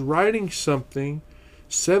 He is writing something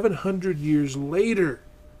 700 years later,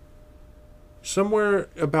 somewhere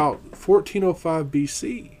about 1405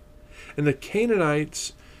 BC. And the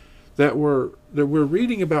Canaanites that we're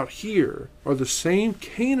reading about here are the same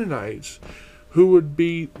Canaanites who would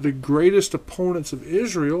be the greatest opponents of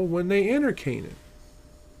Israel when they enter Canaan.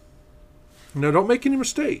 Now, don't make any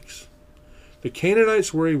mistakes. The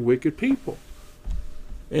Canaanites were a wicked people.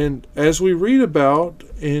 And as we read about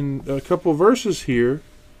in a couple verses here,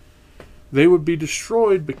 they would be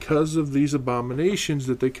destroyed because of these abominations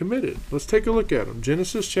that they committed. Let's take a look at them.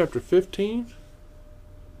 Genesis chapter 15,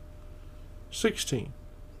 16,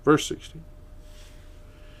 verse 16.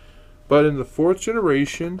 But in the fourth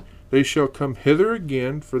generation they shall come hither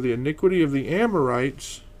again, for the iniquity of the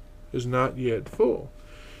Amorites is not yet full.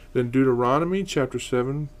 Then Deuteronomy chapter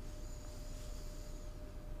 7,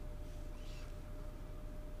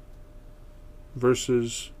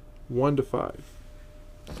 verses 1 to 5.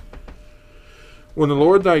 When the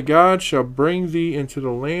Lord thy God shall bring thee into the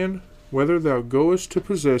land, whither thou goest to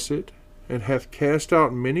possess it, and hath cast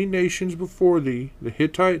out many nations before thee, the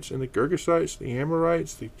Hittites and the Girgashites, the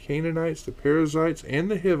Amorites, the Canaanites, the Perizzites, and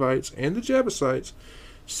the Hivites, and the Jebusites,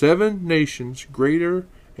 7 nations greater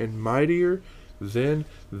and mightier than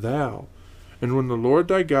thou. And when the Lord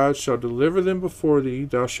thy God shall deliver them before thee,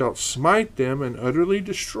 thou shalt smite them and utterly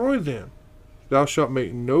destroy them. Thou shalt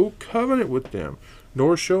make no covenant with them,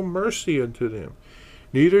 nor show mercy unto them.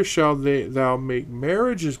 Neither shall thou make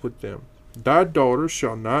marriages with them. Thy daughter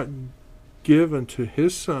shall not give unto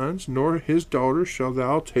his sons, nor his daughters shall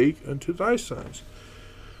thou take unto thy sons.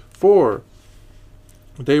 For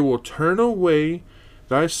they will turn away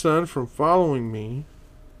thy son from following me,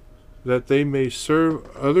 that they may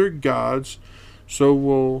serve other gods, so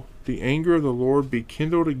will the anger of the Lord be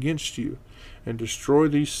kindled against you, and destroy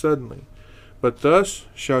thee suddenly. But thus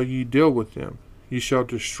shall ye deal with them. Ye shall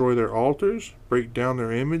destroy their altars, break down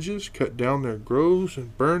their images, cut down their groves,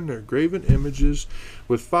 and burn their graven images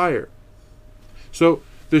with fire. So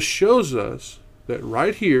this shows us that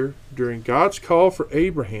right here, during God's call for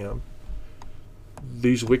Abraham,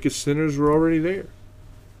 these wicked sinners were already there.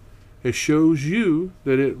 It shows you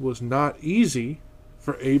that it was not easy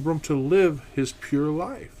for Abram to live his pure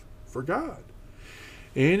life for God.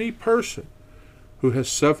 Any person who has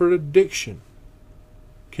suffered addiction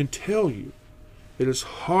can tell you it is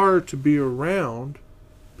hard to be around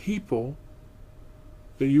people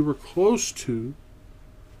that you were close to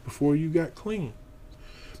before you got clean,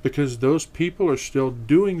 because those people are still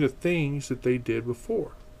doing the things that they did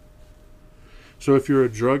before. So if you're a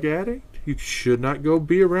drug addict, you should not go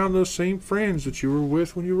be around those same friends that you were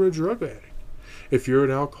with when you were a drug addict. If you're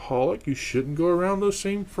an alcoholic, you shouldn't go around those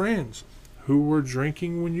same friends who were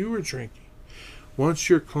drinking when you were drinking. Once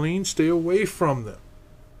you're clean, stay away from them,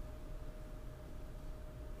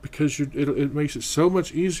 because it makes it so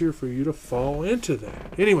much easier for you to fall into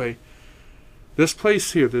that. Anyway, this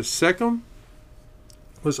place here, this Shechem,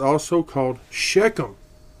 was also called Shechem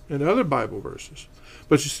in other Bible verses.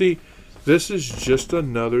 But you see, this is just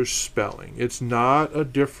another spelling. It's not a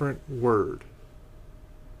different word.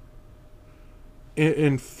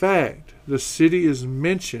 In fact, the city is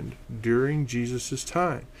mentioned during Jesus'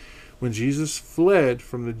 time. When Jesus fled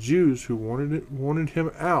from the Jews who wanted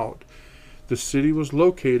him out, the city was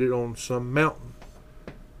located on some mountain.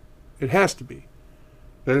 It has to be.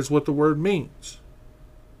 That is what the word means.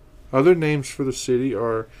 Other names for the city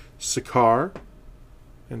are Sychar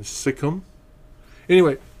and Shechem.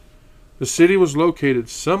 Anyway, the city was located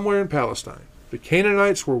somewhere in Palestine. The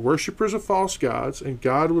Canaanites were worshippers of false gods, and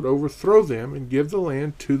God would overthrow them and give the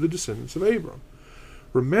land to the descendants of Abram.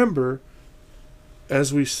 Remember,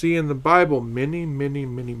 as we see in the Bible many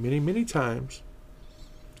times,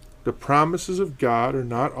 the promises of God are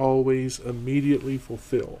not always immediately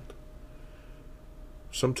fulfilled.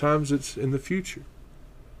 Sometimes it's in the future.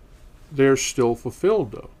 They're still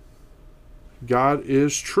fulfilled, though. God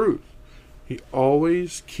is truth. He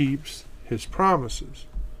always keeps his promises.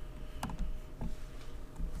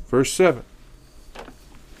 Verse 7.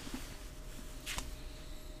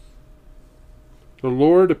 The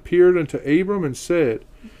Lord appeared unto Abram and said,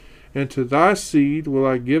 And to thy seed will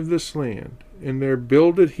I give this land. And there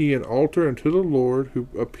builded he an altar unto the Lord who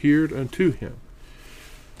appeared unto him.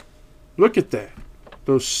 Look at that.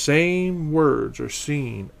 Those same words are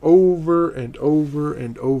seen over and over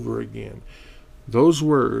and over again. Those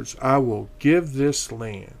words, I will give this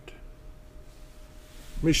land.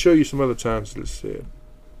 Let me show you some other times that it's said.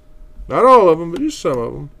 Not all of them, but just some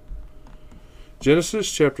of them.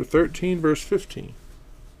 Genesis chapter 13, verse 15.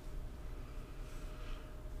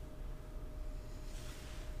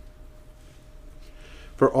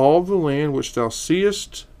 For all the land which thou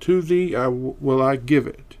seest, to thee will I give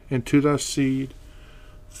it, and to thy seed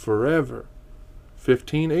forever.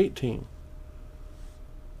 15:18.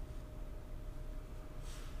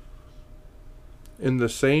 In the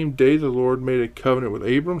same day the Lord made a covenant with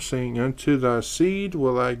Abram, saying, Unto thy seed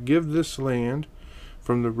will I give this land,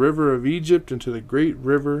 from the river of Egypt into the great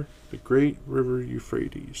river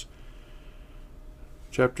Euphrates.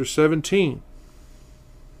 Chapter 17,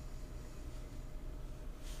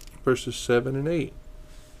 verses 7 and 8.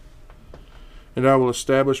 And I will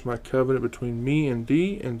establish my covenant between me and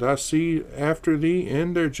thee, and thy seed after thee,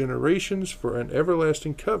 and their generations, for an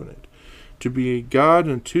everlasting covenant, to be a God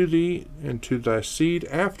unto thee, and to thy seed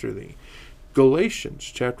after thee.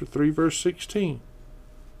 Galatians chapter 3, verse 16.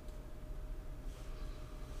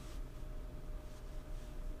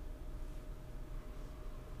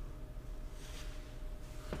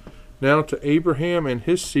 Now to Abraham and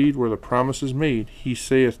his seed were the promises made. He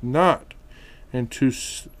saith not, and to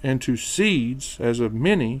seeds as of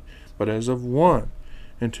many, but as of one,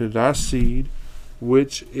 and to thy seed,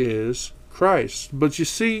 which is Christ. But you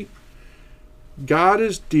see, God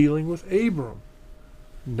is dealing with Abram,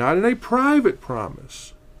 not in a private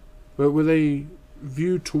promise, but with a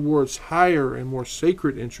view towards higher and more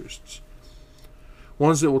sacred interests,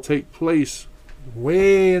 ones that will take place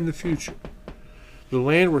way in the future. The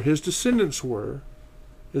land where his descendants were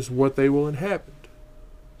is what they will inhabit.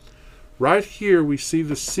 Right here we see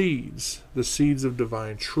the seeds of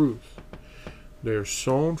divine truth. They are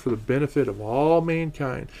sown for the benefit of all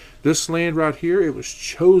mankind. This land right here, it was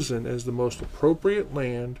chosen as the most appropriate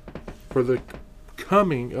land for the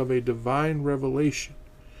coming of a divine revelation,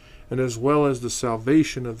 and as well as the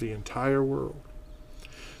salvation of the entire world.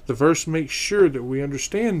 The verse makes sure that we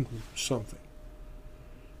understand something.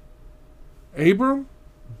 Abram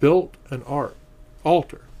built an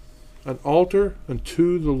altar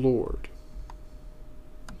unto the Lord.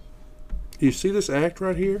 You see this act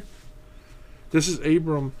right here? This is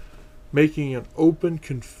Abram making an open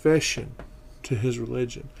confession to his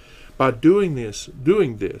religion. By doing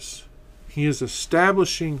this, he is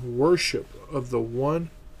establishing worship of the one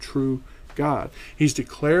true God. He's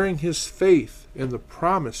declaring his faith in the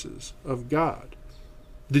promises of God.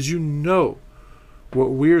 Did you know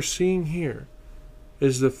what we're seeing here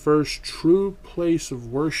is the first true place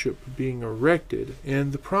of worship being erected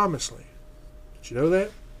in the Promised Land? Did you know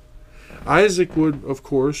that? Isaac would, of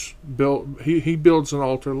course, he builds an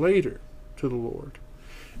altar later to the Lord.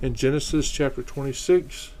 In Genesis chapter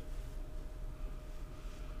 26,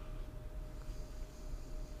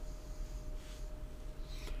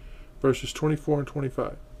 verses 24 and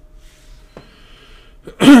 25.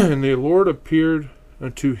 And the Lord appeared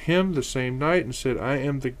unto him the same night, and said, I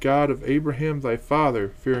am the God of Abraham thy father.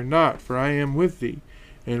 Fear not, for I am with thee,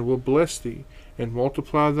 and will bless thee, and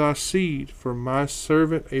multiply thy seed for my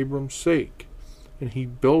servant Abram's sake. And he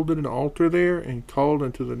builded an altar there, and called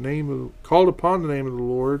upon the name of the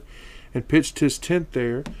Lord, and pitched his tent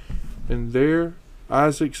there. And there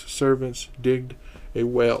Isaac's servants digged a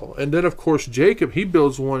well. And then, of course, Jacob, he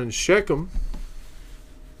builds one in Shechem.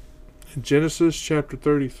 In Genesis chapter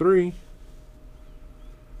 33,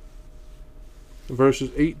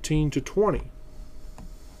 verses 18 to 20.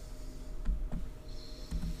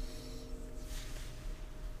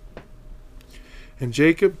 And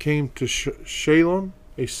Jacob came to Shalem,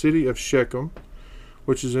 a city of Shechem,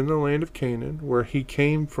 which is in the land of Canaan, where he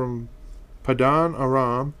came from Padan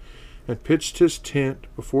Aram, and pitched his tent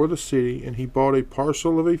before the city. And he bought a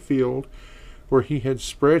parcel of a field where he had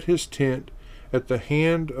spread his tent at the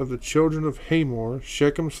hand of the children of Hamor,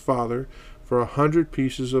 Shechem's father, for 100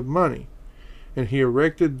 pieces of money. And he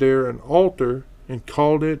erected there an altar, and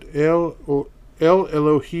called it El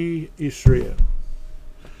Elohi Israel.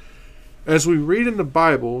 As we read in the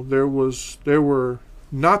Bible, there were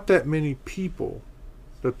not that many people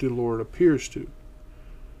that the Lord appears to.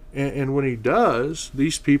 And when he does,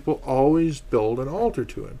 these people always build an altar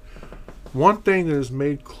to him. One thing that is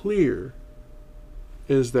made clear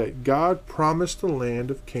is that God promised the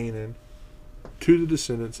land of Canaan to the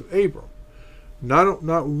descendants of Abram.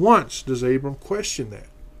 Not once does Abram question that.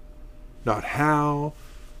 Not how,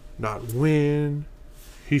 not when.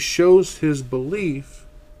 He shows his belief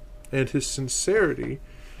and his sincerity,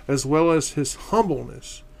 as well as his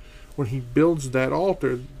humbleness, when he builds that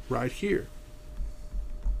altar right here.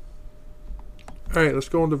 All right, let's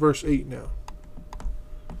go on to verse 8 now.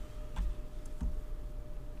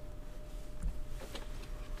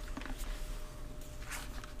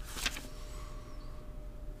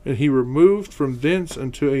 And he removed from thence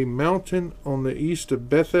unto a mountain on the east of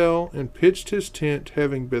Bethel, and pitched his tent,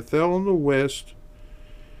 having Bethel on the west,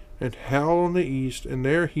 and Hal on the east. And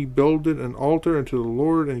there he builded an altar unto the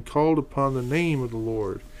Lord, and called upon the name of the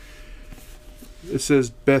Lord. It says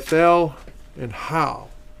Bethel and Hal.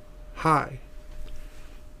 Hi.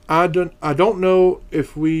 I don't know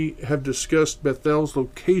if we have discussed Bethel's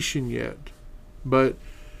location yet, but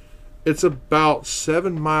it's about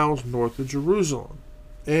 7 miles north of Jerusalem.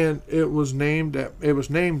 And it was named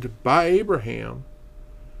by Abraham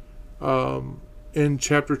in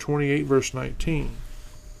chapter 28, verse 19.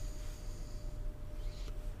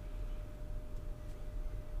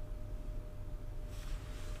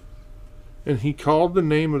 And he called the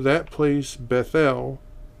name of that place Bethel,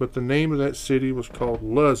 but the name of that city was called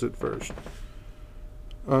Luz at first.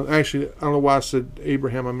 Actually, I don't know why I said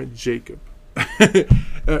Abraham, I meant Jacob.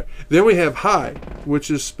 Then we have Hai, which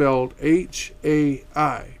is spelled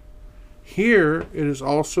Hai. Here it is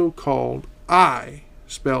also called Ai,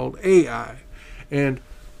 spelled Ai. And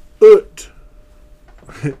it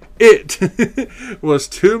was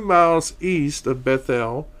 2 miles east of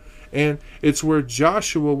Bethel, and it's where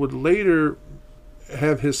Joshua would later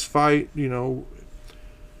have his fight, in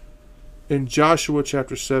Joshua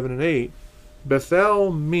chapter 7 and 8.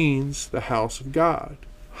 Bethel means the house of God.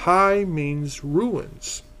 Hai means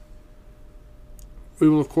ruins. We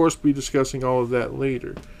will, of course, be discussing all of that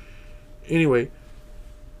later. Anyway,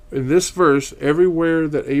 in this verse, everywhere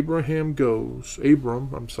that I'm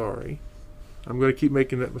going to keep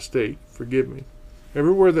making that mistake. Forgive me.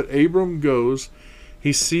 Everywhere that Abram goes,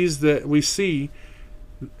 we see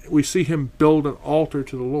him build an altar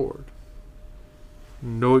to the Lord.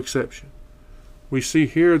 No exception. We see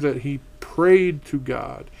here that he prayed to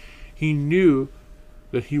God. He knew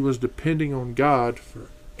that he was depending on God for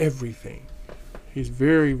everything. He's a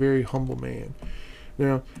very, very humble man.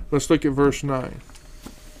 Now, let's look at verse 9.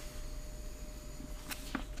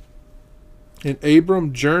 And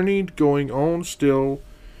Abram journeyed, going on still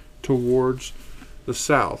towards the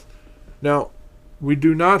south. Now, we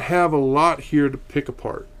do not have a lot here to pick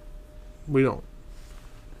apart. We don't.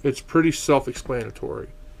 It's pretty self-explanatory.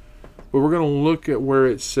 But we're going to look at where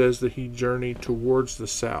it says that he journeyed towards the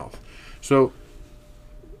south. So,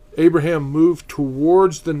 Abraham moved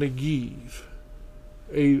towards the Negev,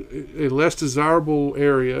 a less desirable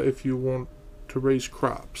area if you want to raise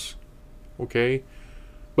crops. Okay?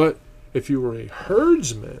 But if you were a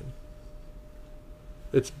herdsman,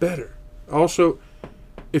 it's better. Also,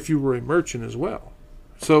 if you were a merchant as well.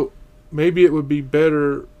 So maybe it would be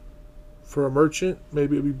better for a merchant.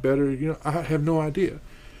 Maybe it would be better, I have no idea.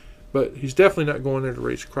 But he's definitely not going there to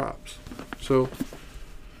raise crops. So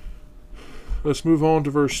let's move on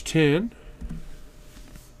to verse 10.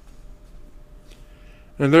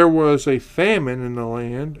 And there was a famine in the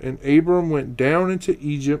land, and Abram went down into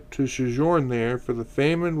Egypt to sojourn there, for the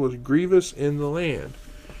famine was grievous in the land.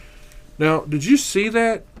 Now, did you see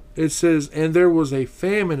that? It says, and there was a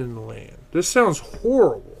famine in the land. This sounds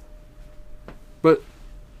horrible. But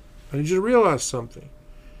I need you to realize something.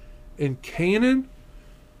 In Canaan,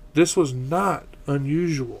 this was not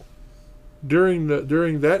unusual. During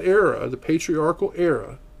that era, the patriarchal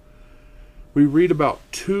era, we read about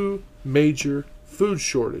two major food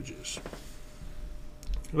shortages.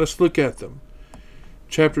 Let's look at them.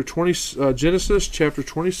 Genesis chapter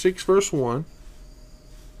 26, verse 1.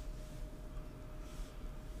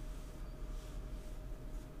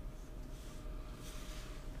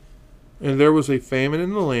 And there was a famine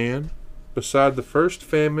in the land, beside the first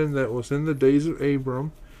famine that was in the days of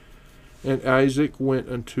Abram. And Isaac went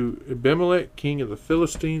unto Abimelech, king of the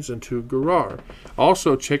Philistines, unto Gerar.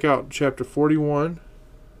 Also, check out chapter 41,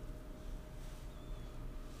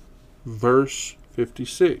 verse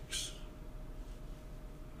 56.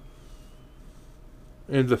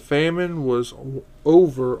 And the famine was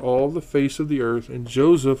over all the face of the earth, and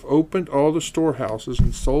Joseph opened all the storehouses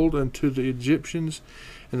and sold unto the Egyptians,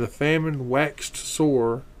 and the famine waxed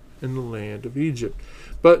sore in the land of Egypt.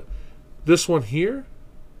 But this one here,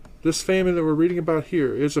 this famine that we're reading about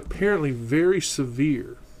here, is apparently very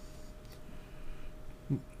severe.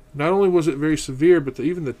 Not only was it very severe, but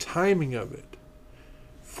even the timing of it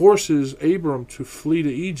forces Abram to flee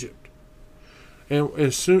to Egypt.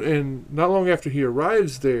 And not long after he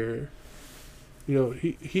arrives there,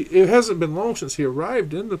 it hasn't been long since he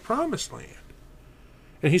arrived in the Promised Land,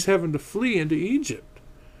 and he's having to flee into Egypt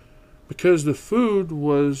because the food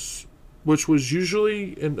which was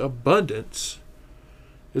usually in abundance,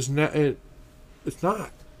 it's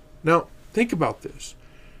not. Now, think about this.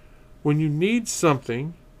 When you need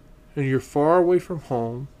something and you're far away from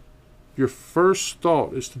home, your first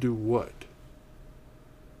thought is to do what?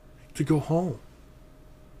 To go home.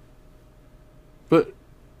 But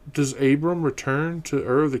does Abram return to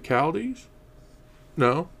Ur of the Chaldees?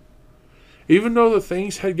 No. Even though the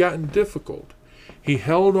things had gotten difficult, he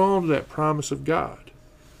held on to that promise of God.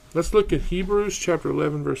 Let's look at Hebrews chapter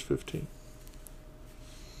 11, verse 15.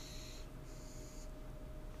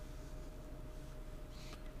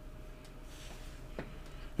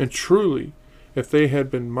 And truly, if they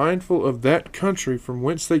had been mindful of that country from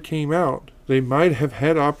whence they came out, they might have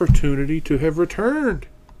had opportunity to have returned.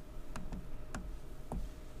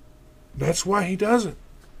 That's why he doesn't.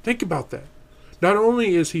 Think about that. Not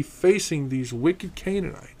only is he facing these wicked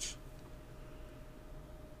Canaanites,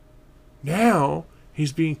 now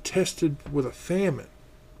he's being tested with a famine.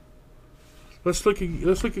 Let's look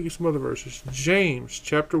at some other verses. James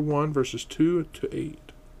chapter 1, verses 2 to 8.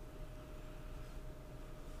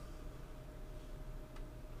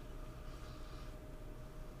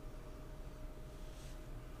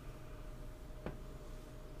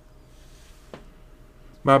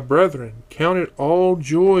 My brethren, count it all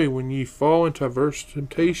joy when ye fall into diverse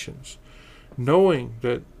temptations, knowing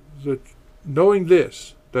this,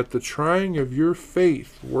 that the trying of your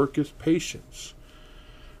faith worketh patience.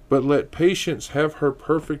 But let patience have her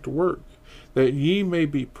perfect work, that ye may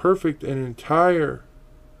be perfect and entire,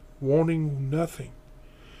 wanting nothing.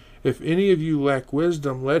 If any of you lack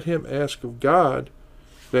wisdom, let him ask of God,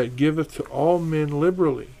 that giveth to all men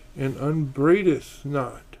liberally, and upbraideth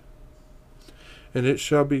not, and it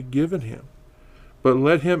shall be given him. But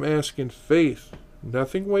let him ask in faith,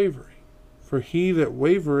 nothing wavering. For he that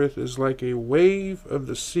wavereth is like a wave of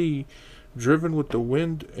the sea, driven with the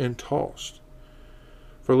wind and tossed.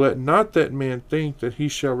 For let not that man think that he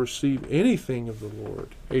shall receive anything of the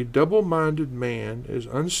Lord. A double-minded man is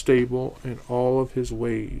unstable in all of his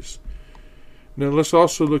ways. Now let's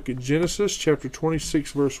also look at Genesis chapter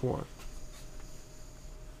 26, verse 1.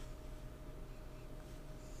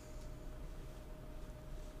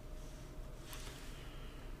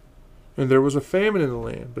 And there was a famine in the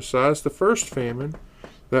land, besides the first famine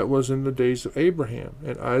that was in the days of Abraham.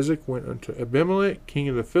 And Isaac went unto Abimelech, king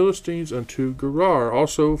of the Philistines, unto Gerar.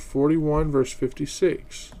 Also 41, verse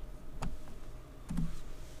 56.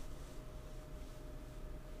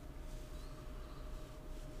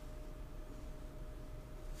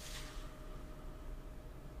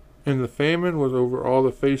 And the famine was over all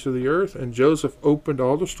the face of the earth, and Joseph opened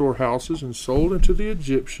all the storehouses and sold unto the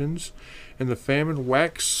Egyptians, and the famine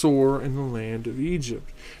waxed sore in the land of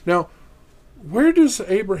Egypt. Now, where does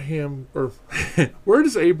Abram go?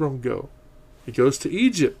 He goes to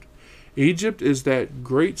Egypt. Egypt is that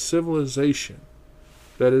great civilization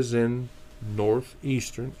that is in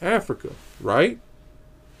northeastern Africa, right?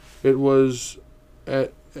 It was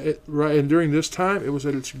right, and during this time, it was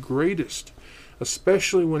at its greatest,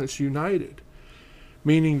 especially when it's united,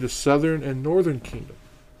 meaning the southern and northern kingdom.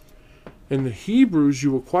 In the Hebrews,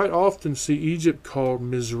 you will quite often see Egypt called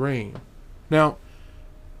Mizraim. Now,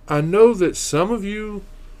 I know that some of you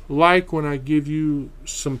like when I give you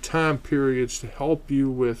some time periods to help you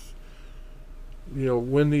with,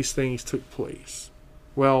 when these things took place.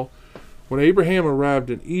 Well, when Abraham arrived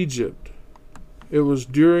in Egypt, it was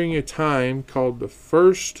during a time called the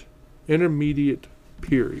First Intermediate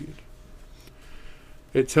Period.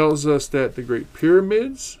 It tells us that the great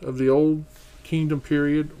pyramids of the Old Kingdom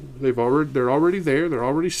period, they're already there. They're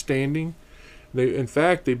already standing. In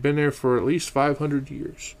fact, they've been there for at least 500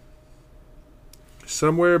 years.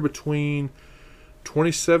 Somewhere between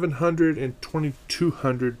 2700 and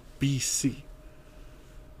 2200 BC.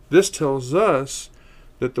 This tells us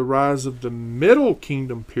that the rise of the Middle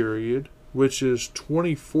Kingdom period, which is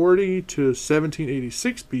 2040 to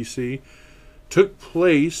 1786 BC, took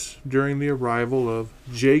place during the arrival of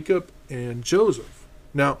Jacob and Joseph.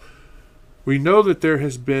 Now, we know that there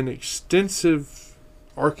has been extensive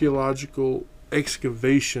archaeological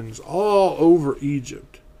excavations all over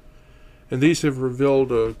Egypt, and these have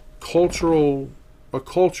revealed a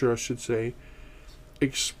culture,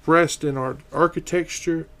 expressed in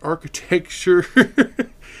architecture,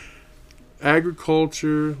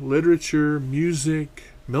 agriculture, literature, music,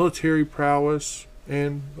 military prowess,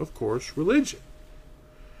 and, of course, religion.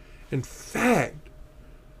 In fact,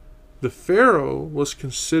 the Pharaoh was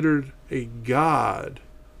considered a god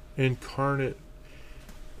incarnate,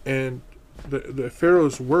 and the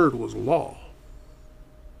Pharaoh's word was law.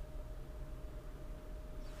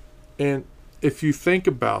 And if you think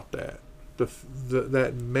about that,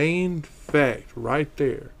 that main fact right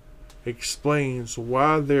there explains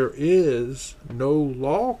why there is no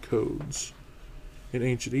law codes in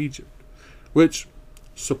ancient Egypt, which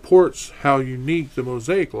supports how unique the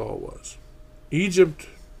Mosaic Law was. Egypt,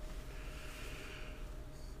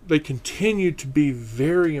 they continued to be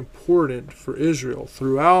very important for Israel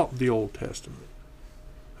throughout the Old Testament.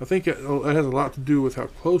 I think it has a lot to do with how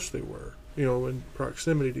close they were, in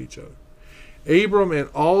proximity to each other. Abram and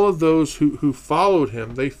all of those who followed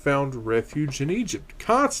him, they found refuge in Egypt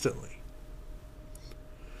constantly.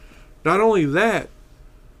 Not only that,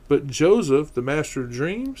 but Joseph, the master of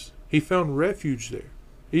dreams, he found refuge there.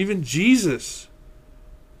 Even Jesus,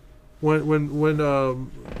 when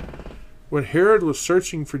Herod was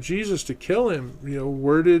searching for Jesus to kill him,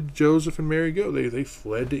 where did Joseph and Mary go? They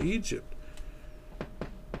fled to Egypt.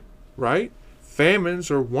 Right? Famines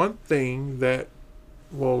are one thing that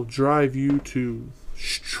will drive you to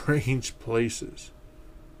strange places.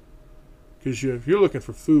 Because if you're looking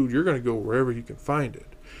for food, you're going to go wherever you can find it.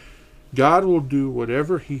 God will do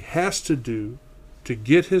whatever he has to do to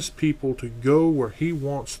get his people to go where he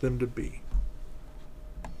wants them to be.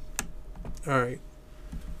 All right.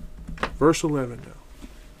 Verse 11 now.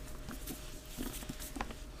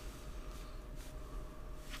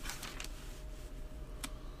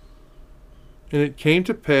 And it came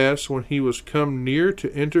to pass, when he was come near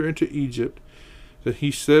to enter into Egypt, that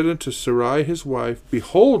he said unto Sarai his wife,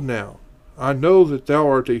 Behold now, I know that thou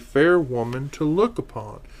art a fair woman to look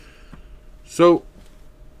upon. So,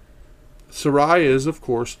 Sarai is, of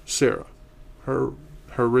course, Sarah. Her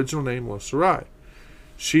original name was Sarai.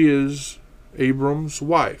 She is Abram's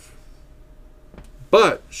wife.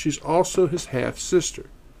 But she's also his half-sister.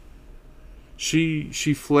 She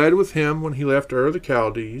fled with him when he left Ur of the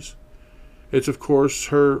Chaldees. It's, of course,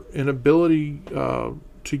 her inability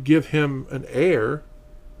to give him an heir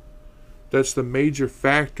that's the major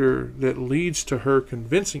factor that leads to her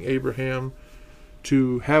convincing Abraham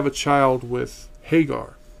to have a child with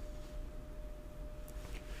Hagar.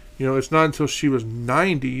 It's not until she was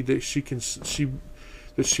 90 that she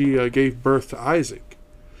gave birth to Isaac.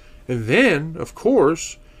 And then, of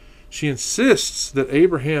course, she insists that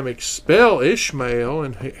Abraham expel Ishmael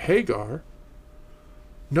and Hagar.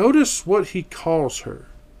 Notice what he calls her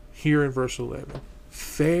here in verse 11.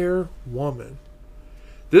 Fair woman.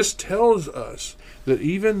 This tells us that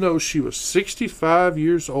even though she was 65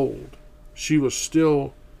 years old, she was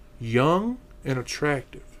still young and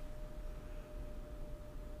attractive.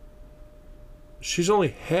 She's only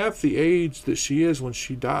half the age that she is when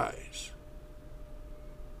she dies.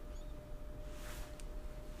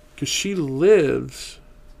 Because she lives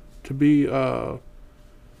to be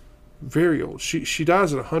very old. She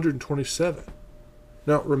dies at 127.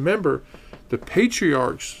 Now remember, the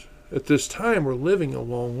patriarchs at this time were living a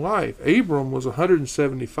long life. Abram was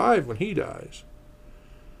 175 when he dies.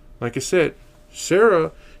 Like I said,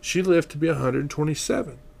 Sarah, she lived to be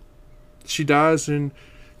 127. She dies in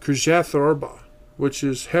Kirjath Arba, which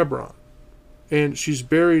is Hebron. And she's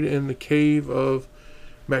buried in the cave of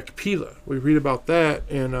Machpelah. We read about that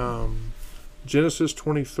in Genesis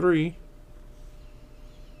 23.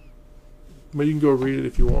 But you can go read it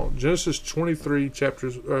if you want. Genesis chapter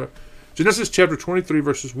 23,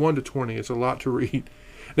 verses 1 to 20. It's a lot to read.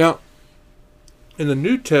 Now, in the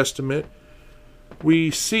New Testament,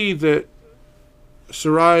 we see that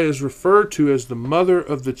Sarai is referred to as the mother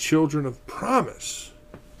of the children of promise.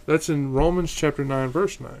 That's in Romans chapter 9,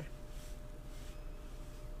 verse 9.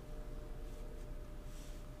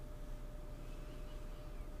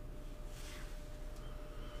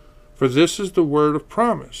 For this is the word of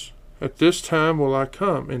promise. At this time will I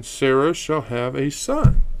come, and Sarah shall have a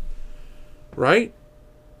son. Right?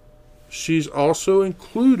 She's also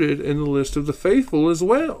included in the list of the faithful as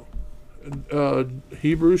well.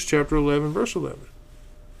 Hebrews chapter 11, verse 11.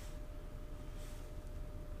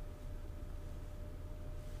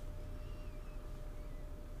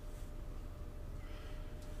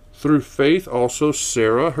 Through faith also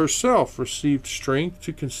Sarah herself received strength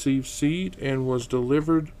to conceive seed and was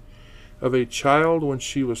delivered of a child when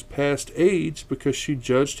she was past age, because she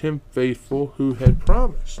judged him faithful who had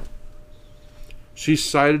promised. She's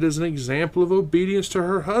cited as an example of obedience to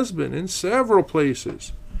her husband in several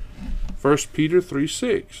places. 1 Peter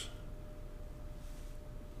 3:6.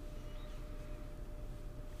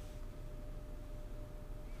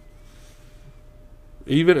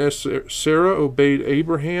 Even as Sarah obeyed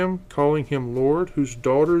Abraham, calling him Lord, whose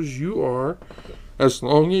daughters you are, as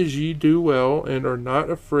long as ye do well and are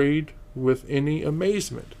not afraid with any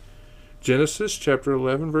amazement. Genesis chapter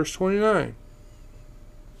 11, verse 29.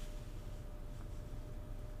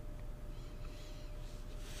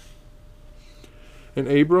 And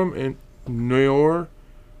Abram and Nahor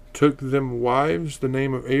took them wives. The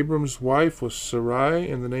name of Abram's wife was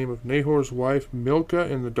Sarai, and the name of Nahor's wife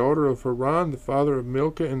Milcah, and the daughter of Haran, the father of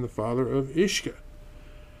Milcah, and the father of Ishka.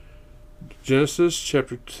 Genesis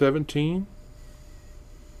chapter 17,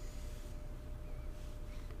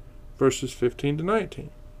 verses 15 to 19.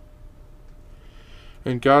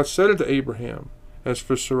 And God said unto Abraham, As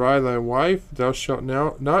for Sarai thy wife, thou shalt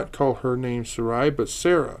now not call her name Sarai, but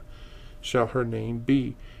Sarah shall her name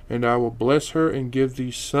be. And I will bless her, and give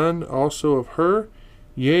thee son also of her.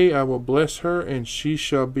 Yea, I will bless her, and she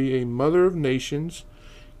shall be a mother of nations.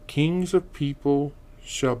 Kings of people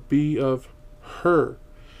shall be of her.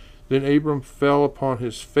 Then Abram fell upon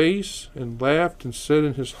his face, and laughed, and said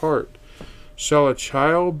in his heart, Shall a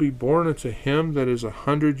child be born unto him that is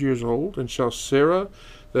 100 years old? And shall Sarah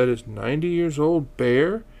that is 90 years old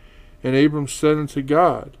bear? And Abram said unto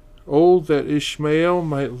God, Oh, that Ishmael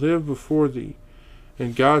might live before thee.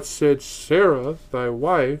 And God said, Sarah thy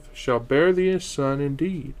wife shall bear thee a son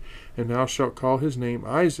indeed, and thou shalt call his name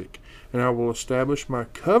Isaac. And I will establish my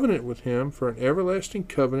covenant with him for an everlasting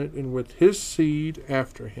covenant, and with his seed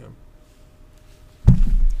after him.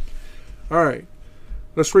 All right.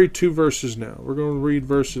 Let's read two verses now. We're going to read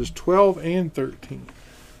verses 12 and 13.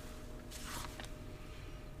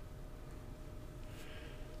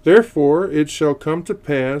 Therefore it shall come to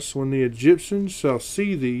pass, when the Egyptians shall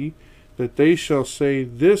see thee, that they shall say,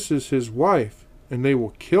 This is his wife, and they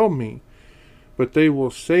will kill me, but they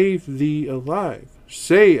will save thee alive.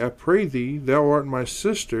 Say, I pray thee, thou art my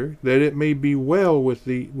sister, that it may be well with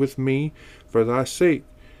me for thy sake,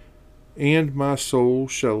 and my soul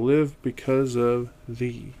shall live because of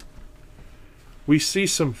thee. We see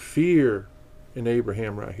some fear in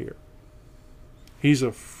Abraham right here. He's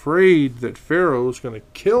afraid that Pharaoh is going to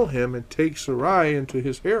kill him and take Sarai into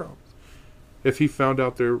his harem if he found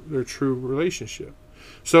out their true relationship.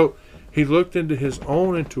 So he looked into his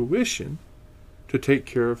own intuition to take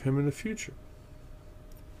care of him in the future,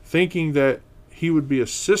 thinking that he would be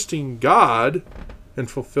assisting God in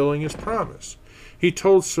fulfilling his promise. He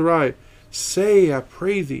told Sarai, Say, I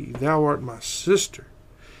pray thee, thou art my sister,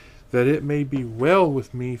 that it may be well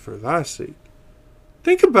with me for thy sake.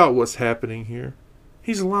 Think about what's happening here.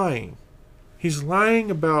 He's lying. He's lying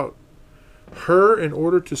about her in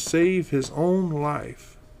order to save his own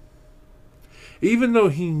life. Even though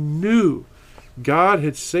he knew God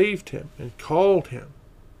had saved him and called him.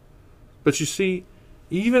 But you see,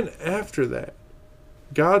 even after that,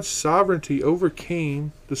 God's sovereignty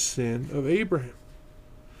overcame the sin of Abraham.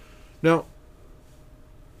 Now,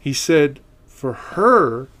 he said for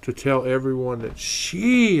her to tell everyone that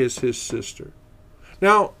she is his sister.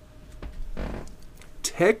 Now,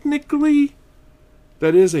 technically,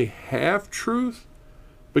 that is a half-truth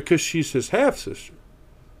because she's his half-sister.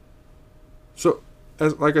 So,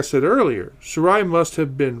 like I said earlier, Sarai must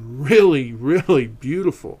have been really, really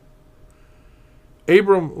beautiful.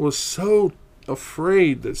 Abram was so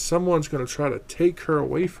afraid that someone's going to try to take her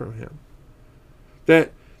away from him,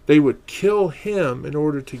 that they would kill him in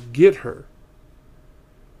order to get her.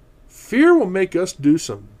 Fear will make us do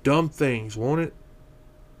some dumb things, won't it?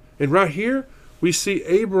 And right here, we see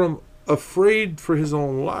Abram afraid for his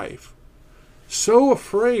own life. So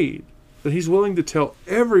afraid that he's willing to tell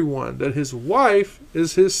everyone that his wife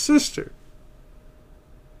is his sister.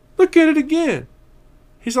 Look at it again.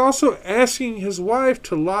 He's also asking his wife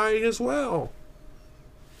to lie as well.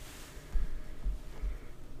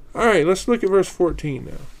 All right, let's look at verse 14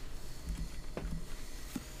 now.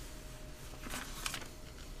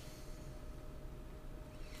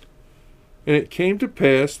 And it came to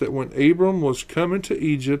pass that when Abram was come into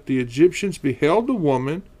Egypt, the Egyptians beheld the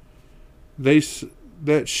woman,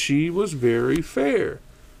 that she was very fair.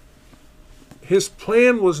 His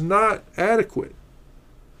plan was not adequate.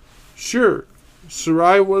 Sure,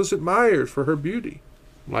 Sarai was admired for her beauty,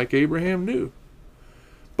 like Abraham knew.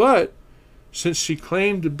 But since she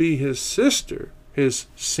claimed to be his sister, his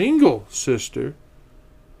single sister,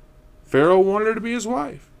 Pharaoh wanted her to be his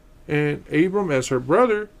wife. And Abram, as her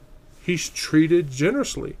brother, he's treated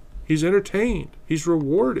generously. He's entertained. He's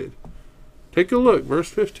rewarded. Take a look, verse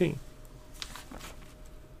 15.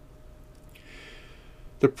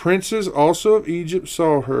 The princes also of Egypt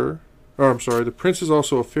saw her, the princes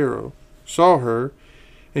also of Pharaoh saw her,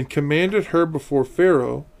 and commanded her before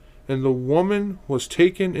Pharaoh, and the woman was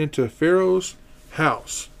taken into Pharaoh's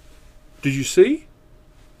house. Did you see?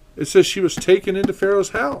 It says she was taken into Pharaoh's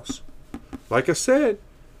house. Like I said,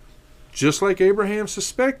 just like Abraham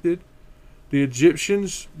suspected, the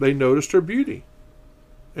Egyptians, they noticed her beauty.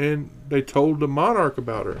 And they told the monarch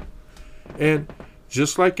about her. And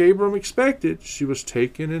just like Abram expected, she was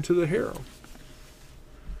taken into the harem.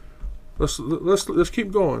 Let's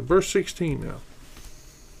keep going. Verse 16 now.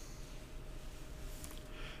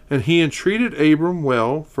 And he entreated Abram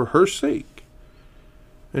well for her sake.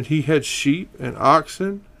 And he had sheep and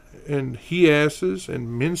oxen and he-asses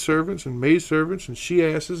and men servants and maid servants and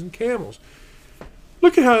she-asses and camels.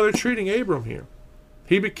 Look at how they're treating Abram here.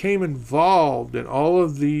 He became involved in all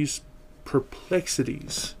of these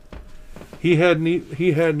perplexities. He had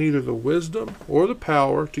neither the wisdom or the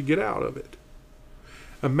power to get out of it.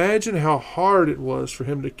 Imagine how hard it was for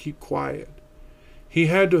him to keep quiet. He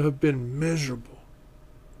had to have been miserable.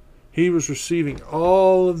 He was receiving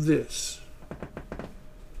all of this.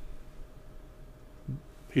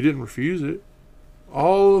 He didn't refuse it.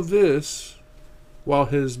 All of this while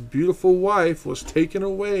his beautiful wife was taken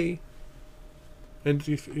away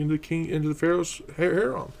into the Pharaoh's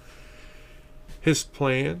harem. His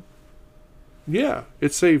plan, yeah,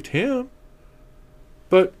 it saved him.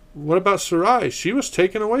 But what about Sarai? She was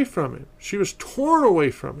taken away from him. She was torn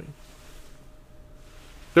away from him.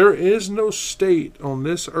 There is no state on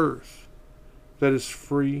this earth that is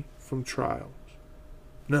free from trials.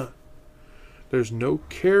 None. There's no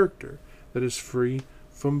character that is free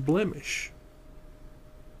from blemish.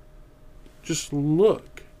 Just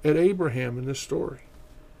look at Abraham in this story.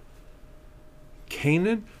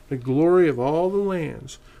 Canaan, the glory of all the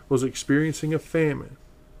lands, was experiencing a famine.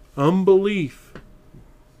 Unbelief,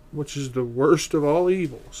 which is the worst of all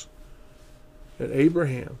evils. And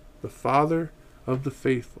Abraham, the father of the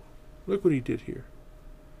faithful. Look what he did here.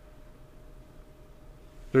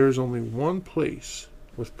 There is only one place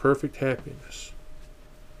with perfect happiness.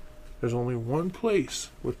 There's only one place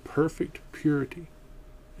with perfect purity.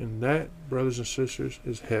 And that, brothers and sisters,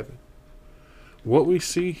 is heaven. What we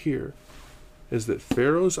see here is that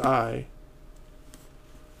Pharaoh's eye,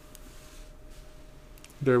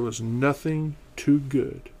 there was nothing too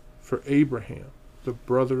good for Abraham, the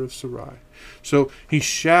brother of Sarai. So he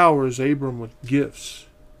showers Abram with gifts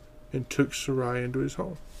and took Sarai into his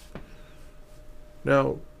home.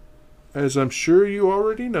 Now, as I'm sure you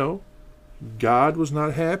already know, God was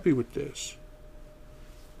not happy with this.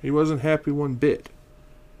 He wasn't happy one bit.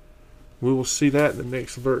 We will see that in the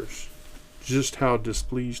next verse, just how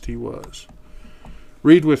displeased he was.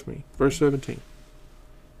 Read with me, verse 17.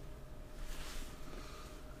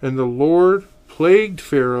 And the Lord plagued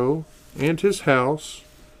Pharaoh and his house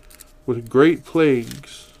with great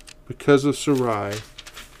plagues because of Sarai,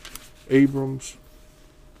 Abram's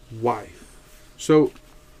wife. So,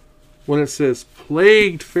 when it says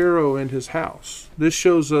plagued Pharaoh and his house, this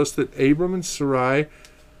shows us that Abram and Sarai,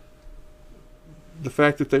 the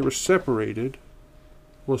fact that they were separated,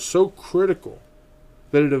 was so critical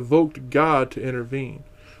that it evoked God to intervene.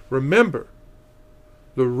 Remember,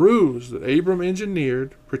 the ruse that Abram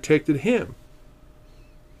engineered protected him.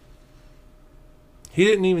 He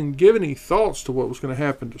didn't even give any thoughts to what was going to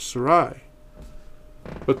happen to Sarai.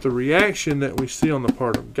 But the reaction that we see on the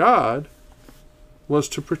part of God was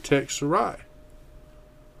to protect Sarai.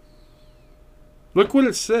 Look what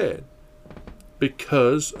it said.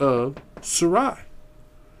 Because of Sarai.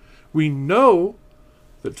 We know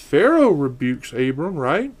that Pharaoh rebukes Abram,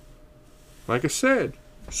 right? Like I said,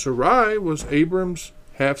 Sarai was Abram's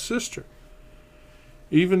half-sister.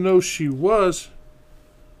 Even though she was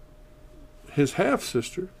his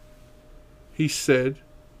half-sister, he said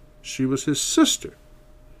she was his sister.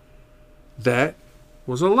 That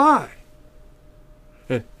was a lie.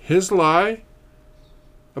 And his lie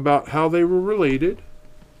about how they were related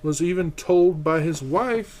was even told by his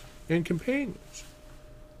wife and companions.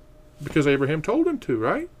 Because Abraham told him to,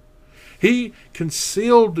 right? He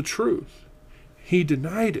concealed the truth. He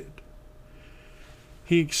denied it.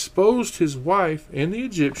 He exposed his wife and the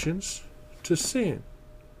Egyptians to sin.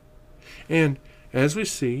 And as we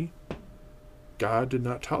see, God did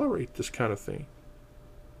not tolerate this kind of thing.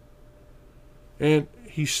 And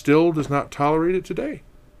he still does not tolerate it today.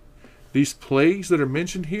 These plagues that are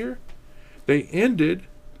mentioned here, they ended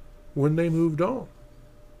when they moved on.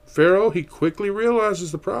 Pharaoh, he quickly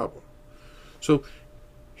realizes the problem. So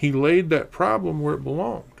he laid that problem where it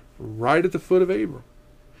belonged, right at the foot of Abram.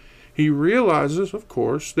 He realizes, of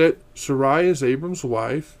course, that Sarai is Abram's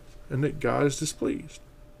wife and that God is displeased.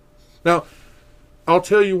 Now, I'll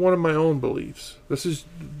tell you one of my own beliefs. This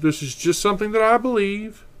is just something that I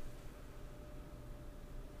believe.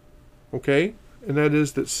 Okay? And that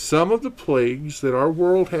is that some of the plagues that our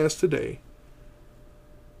world has today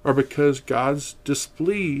are because God's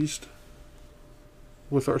displeased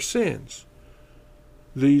with our sins.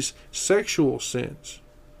 These sexual sins.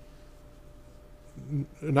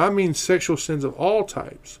 And I mean sexual sins of all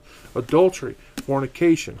types. Adultery,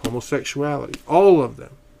 fornication, homosexuality, all of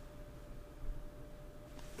them.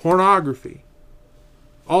 Pornography,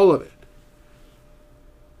 all of it.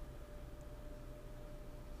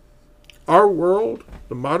 Our world,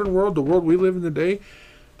 the modern world, the world we live in today,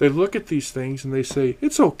 they look at these things and they say,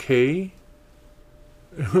 it's okay.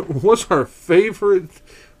 What's our favorite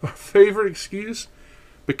excuse?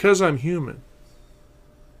 Because I'm human.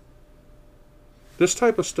 This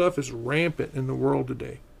type of stuff is rampant in the world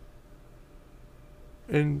today.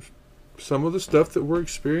 And some of the stuff that we're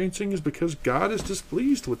experiencing is because God is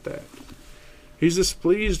displeased with that. He's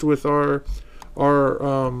displeased with our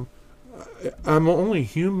I'm only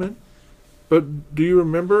human. But do you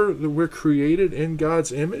remember that we're created in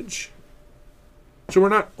God's image? So we're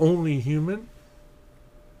not only human.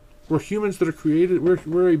 We're humans that are created.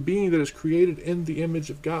 We're a being that is created in the image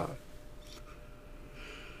of God.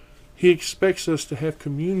 He expects us to have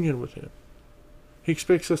communion with Him. He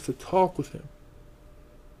expects us to talk with Him.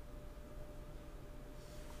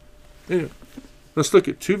 Anyway, let's look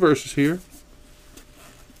at two verses here.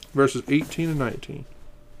 Verses 18 and 19.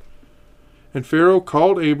 And Pharaoh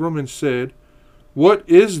called Abram and said, What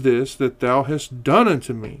is this that thou hast done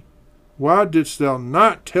unto me? Why didst thou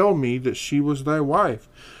not tell me that she was thy wife?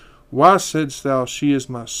 Why saidst thou, She is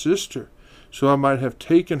my sister? So I might have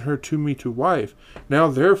taken her to me to wife. Now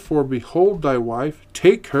therefore behold thy wife,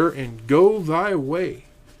 take her and go thy way.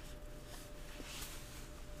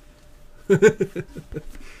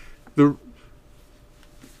 The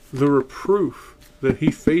reproof that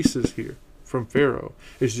he faces here from Pharaoh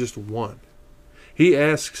is just one. He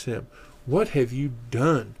asks him, what have you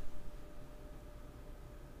done?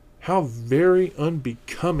 How very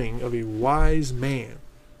unbecoming of a wise man.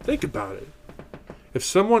 Think about it. If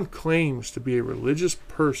someone claims to be a religious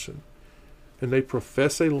person and they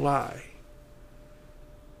profess a lie,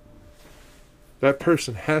 that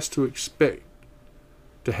person has to expect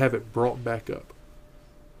to have it brought back up.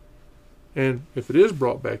 And if it is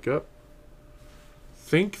brought back up,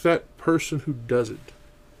 think that person who does it.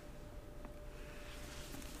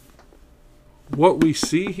 What we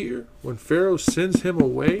see here, when Pharaoh sends him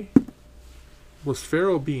away, was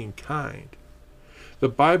Pharaoh being kind. The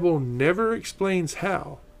Bible never explains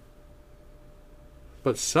how,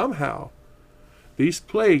 but somehow These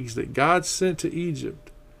plagues that God sent to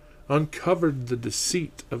Egypt uncovered the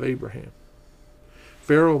deceit of Abraham.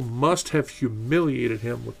 Pharaoh must have humiliated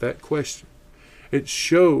him with that question. It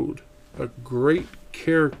showed a great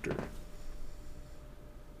character,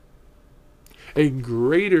 a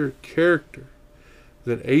greater character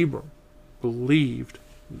than Abram believed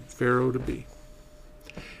Pharaoh to be.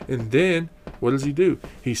 And then, what does he do?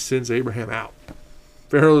 He sends Abraham out.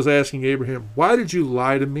 Pharaoh is asking Abraham, why did you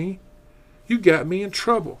lie to me? You got me in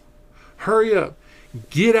trouble. Hurry up.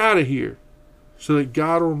 Get out of here so that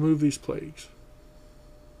God will remove these plagues.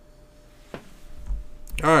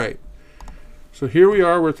 All right. So here we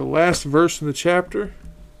are. We're at the last verse in the chapter.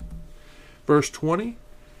 Verse 20.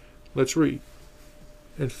 Let's read.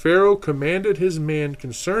 And Pharaoh commanded his men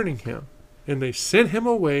concerning him, and they sent him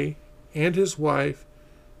away, and his wife,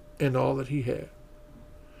 and all that he had.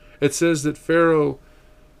 It says that Pharaoh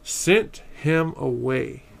sent him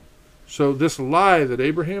away. So this lie that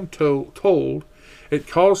Abraham told, it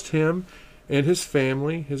caused him and his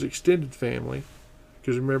family, his extended family,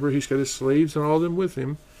 because remember, he's got his slaves and all of them with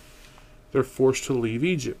him, they're forced to leave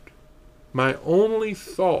Egypt. My only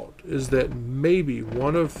thought is that maybe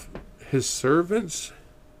one of his servants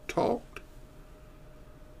talked.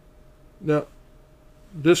 Now,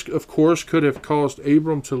 this, of course, could have caused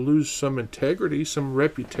Abram to lose some integrity, some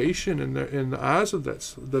reputation in the eyes of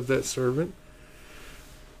that servant.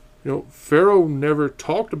 You know, Pharaoh never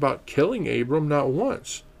talked about killing Abram, not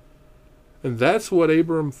once. And that's what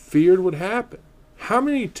Abram feared would happen. How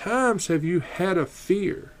many times have you had a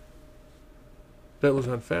fear that was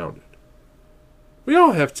unfounded? We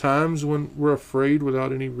all have times when we're afraid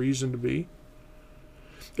without any reason to be.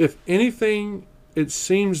 If anything, it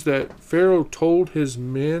seems that Pharaoh told his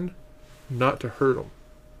men not to hurt him.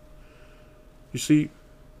 You see,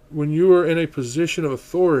 when you are in a position of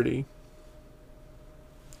authority,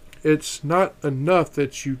 it's not enough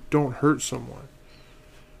that you don't hurt someone.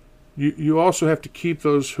 You also have to keep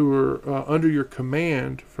those who are under your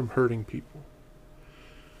command from hurting people.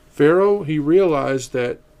 Pharaoh, he realized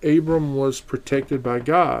that Abram was protected by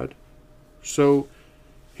God, so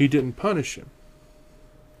he didn't punish him.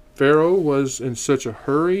 Pharaoh was in such a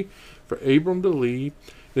hurry for Abram to leave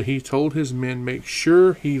that he told his men, make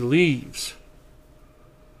sure he leaves.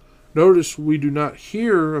 Notice we do not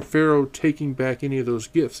hear of Pharaoh taking back any of those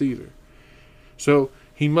gifts either. So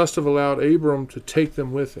he must have allowed Abram to take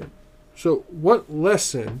them with him. So what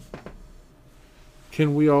lesson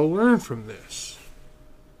can we all learn from this?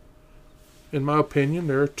 In my opinion,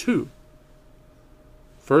 there are two.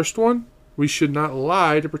 First one, we should not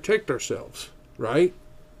lie to protect ourselves, right?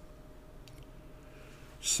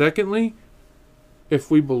 Secondly,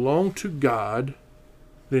 if we belong to God,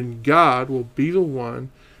 then God will be the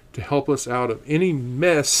one to help us out of any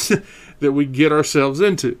mess that we get ourselves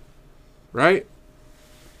into, right?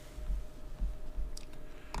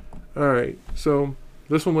 All right, so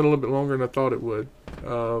this one went a little bit longer than I thought it would.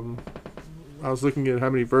 I was looking at how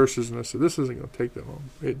many verses, and I said, this isn't going to take that long.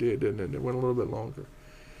 It did, didn't it? It went a little bit longer.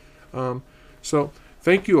 So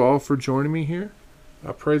thank you all for joining me here.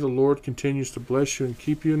 I pray the Lord continues to bless you and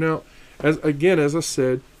keep you. Now, as I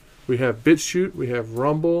said, we have BitChute, we have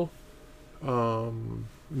Rumble, and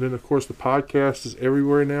then, of course, the podcast is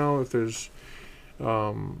everywhere now. If there's,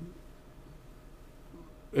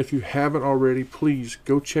 if you haven't already, please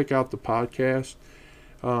go check out the podcast.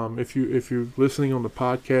 If you're listening on the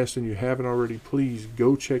podcast and you haven't already, please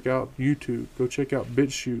go check out YouTube. Go check out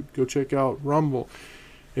BitChute. Go check out Rumble.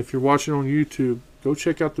 If you're watching on YouTube, go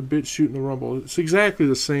check out the BitChute and the Rumble. It's exactly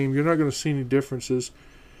the same. You're not going to see any differences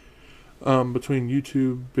between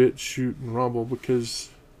YouTube, BitChute, and Rumble because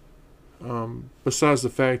besides the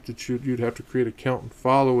fact that you'd have to create an account and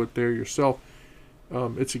follow it there yourself,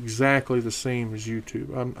 it's exactly the same as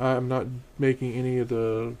YouTube. I'm not making any of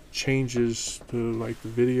the changes to like the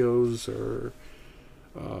videos or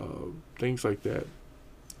things like that.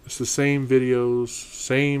 It's the same videos,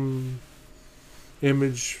 same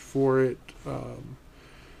image for it.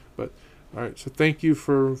 But all right, so thank you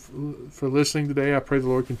for listening today. I pray the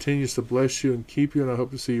Lord continues to bless you and keep you, and I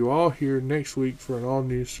hope to see you all here next week for an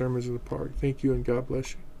all-new Sermons in the Park. Thank you, and God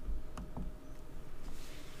bless you.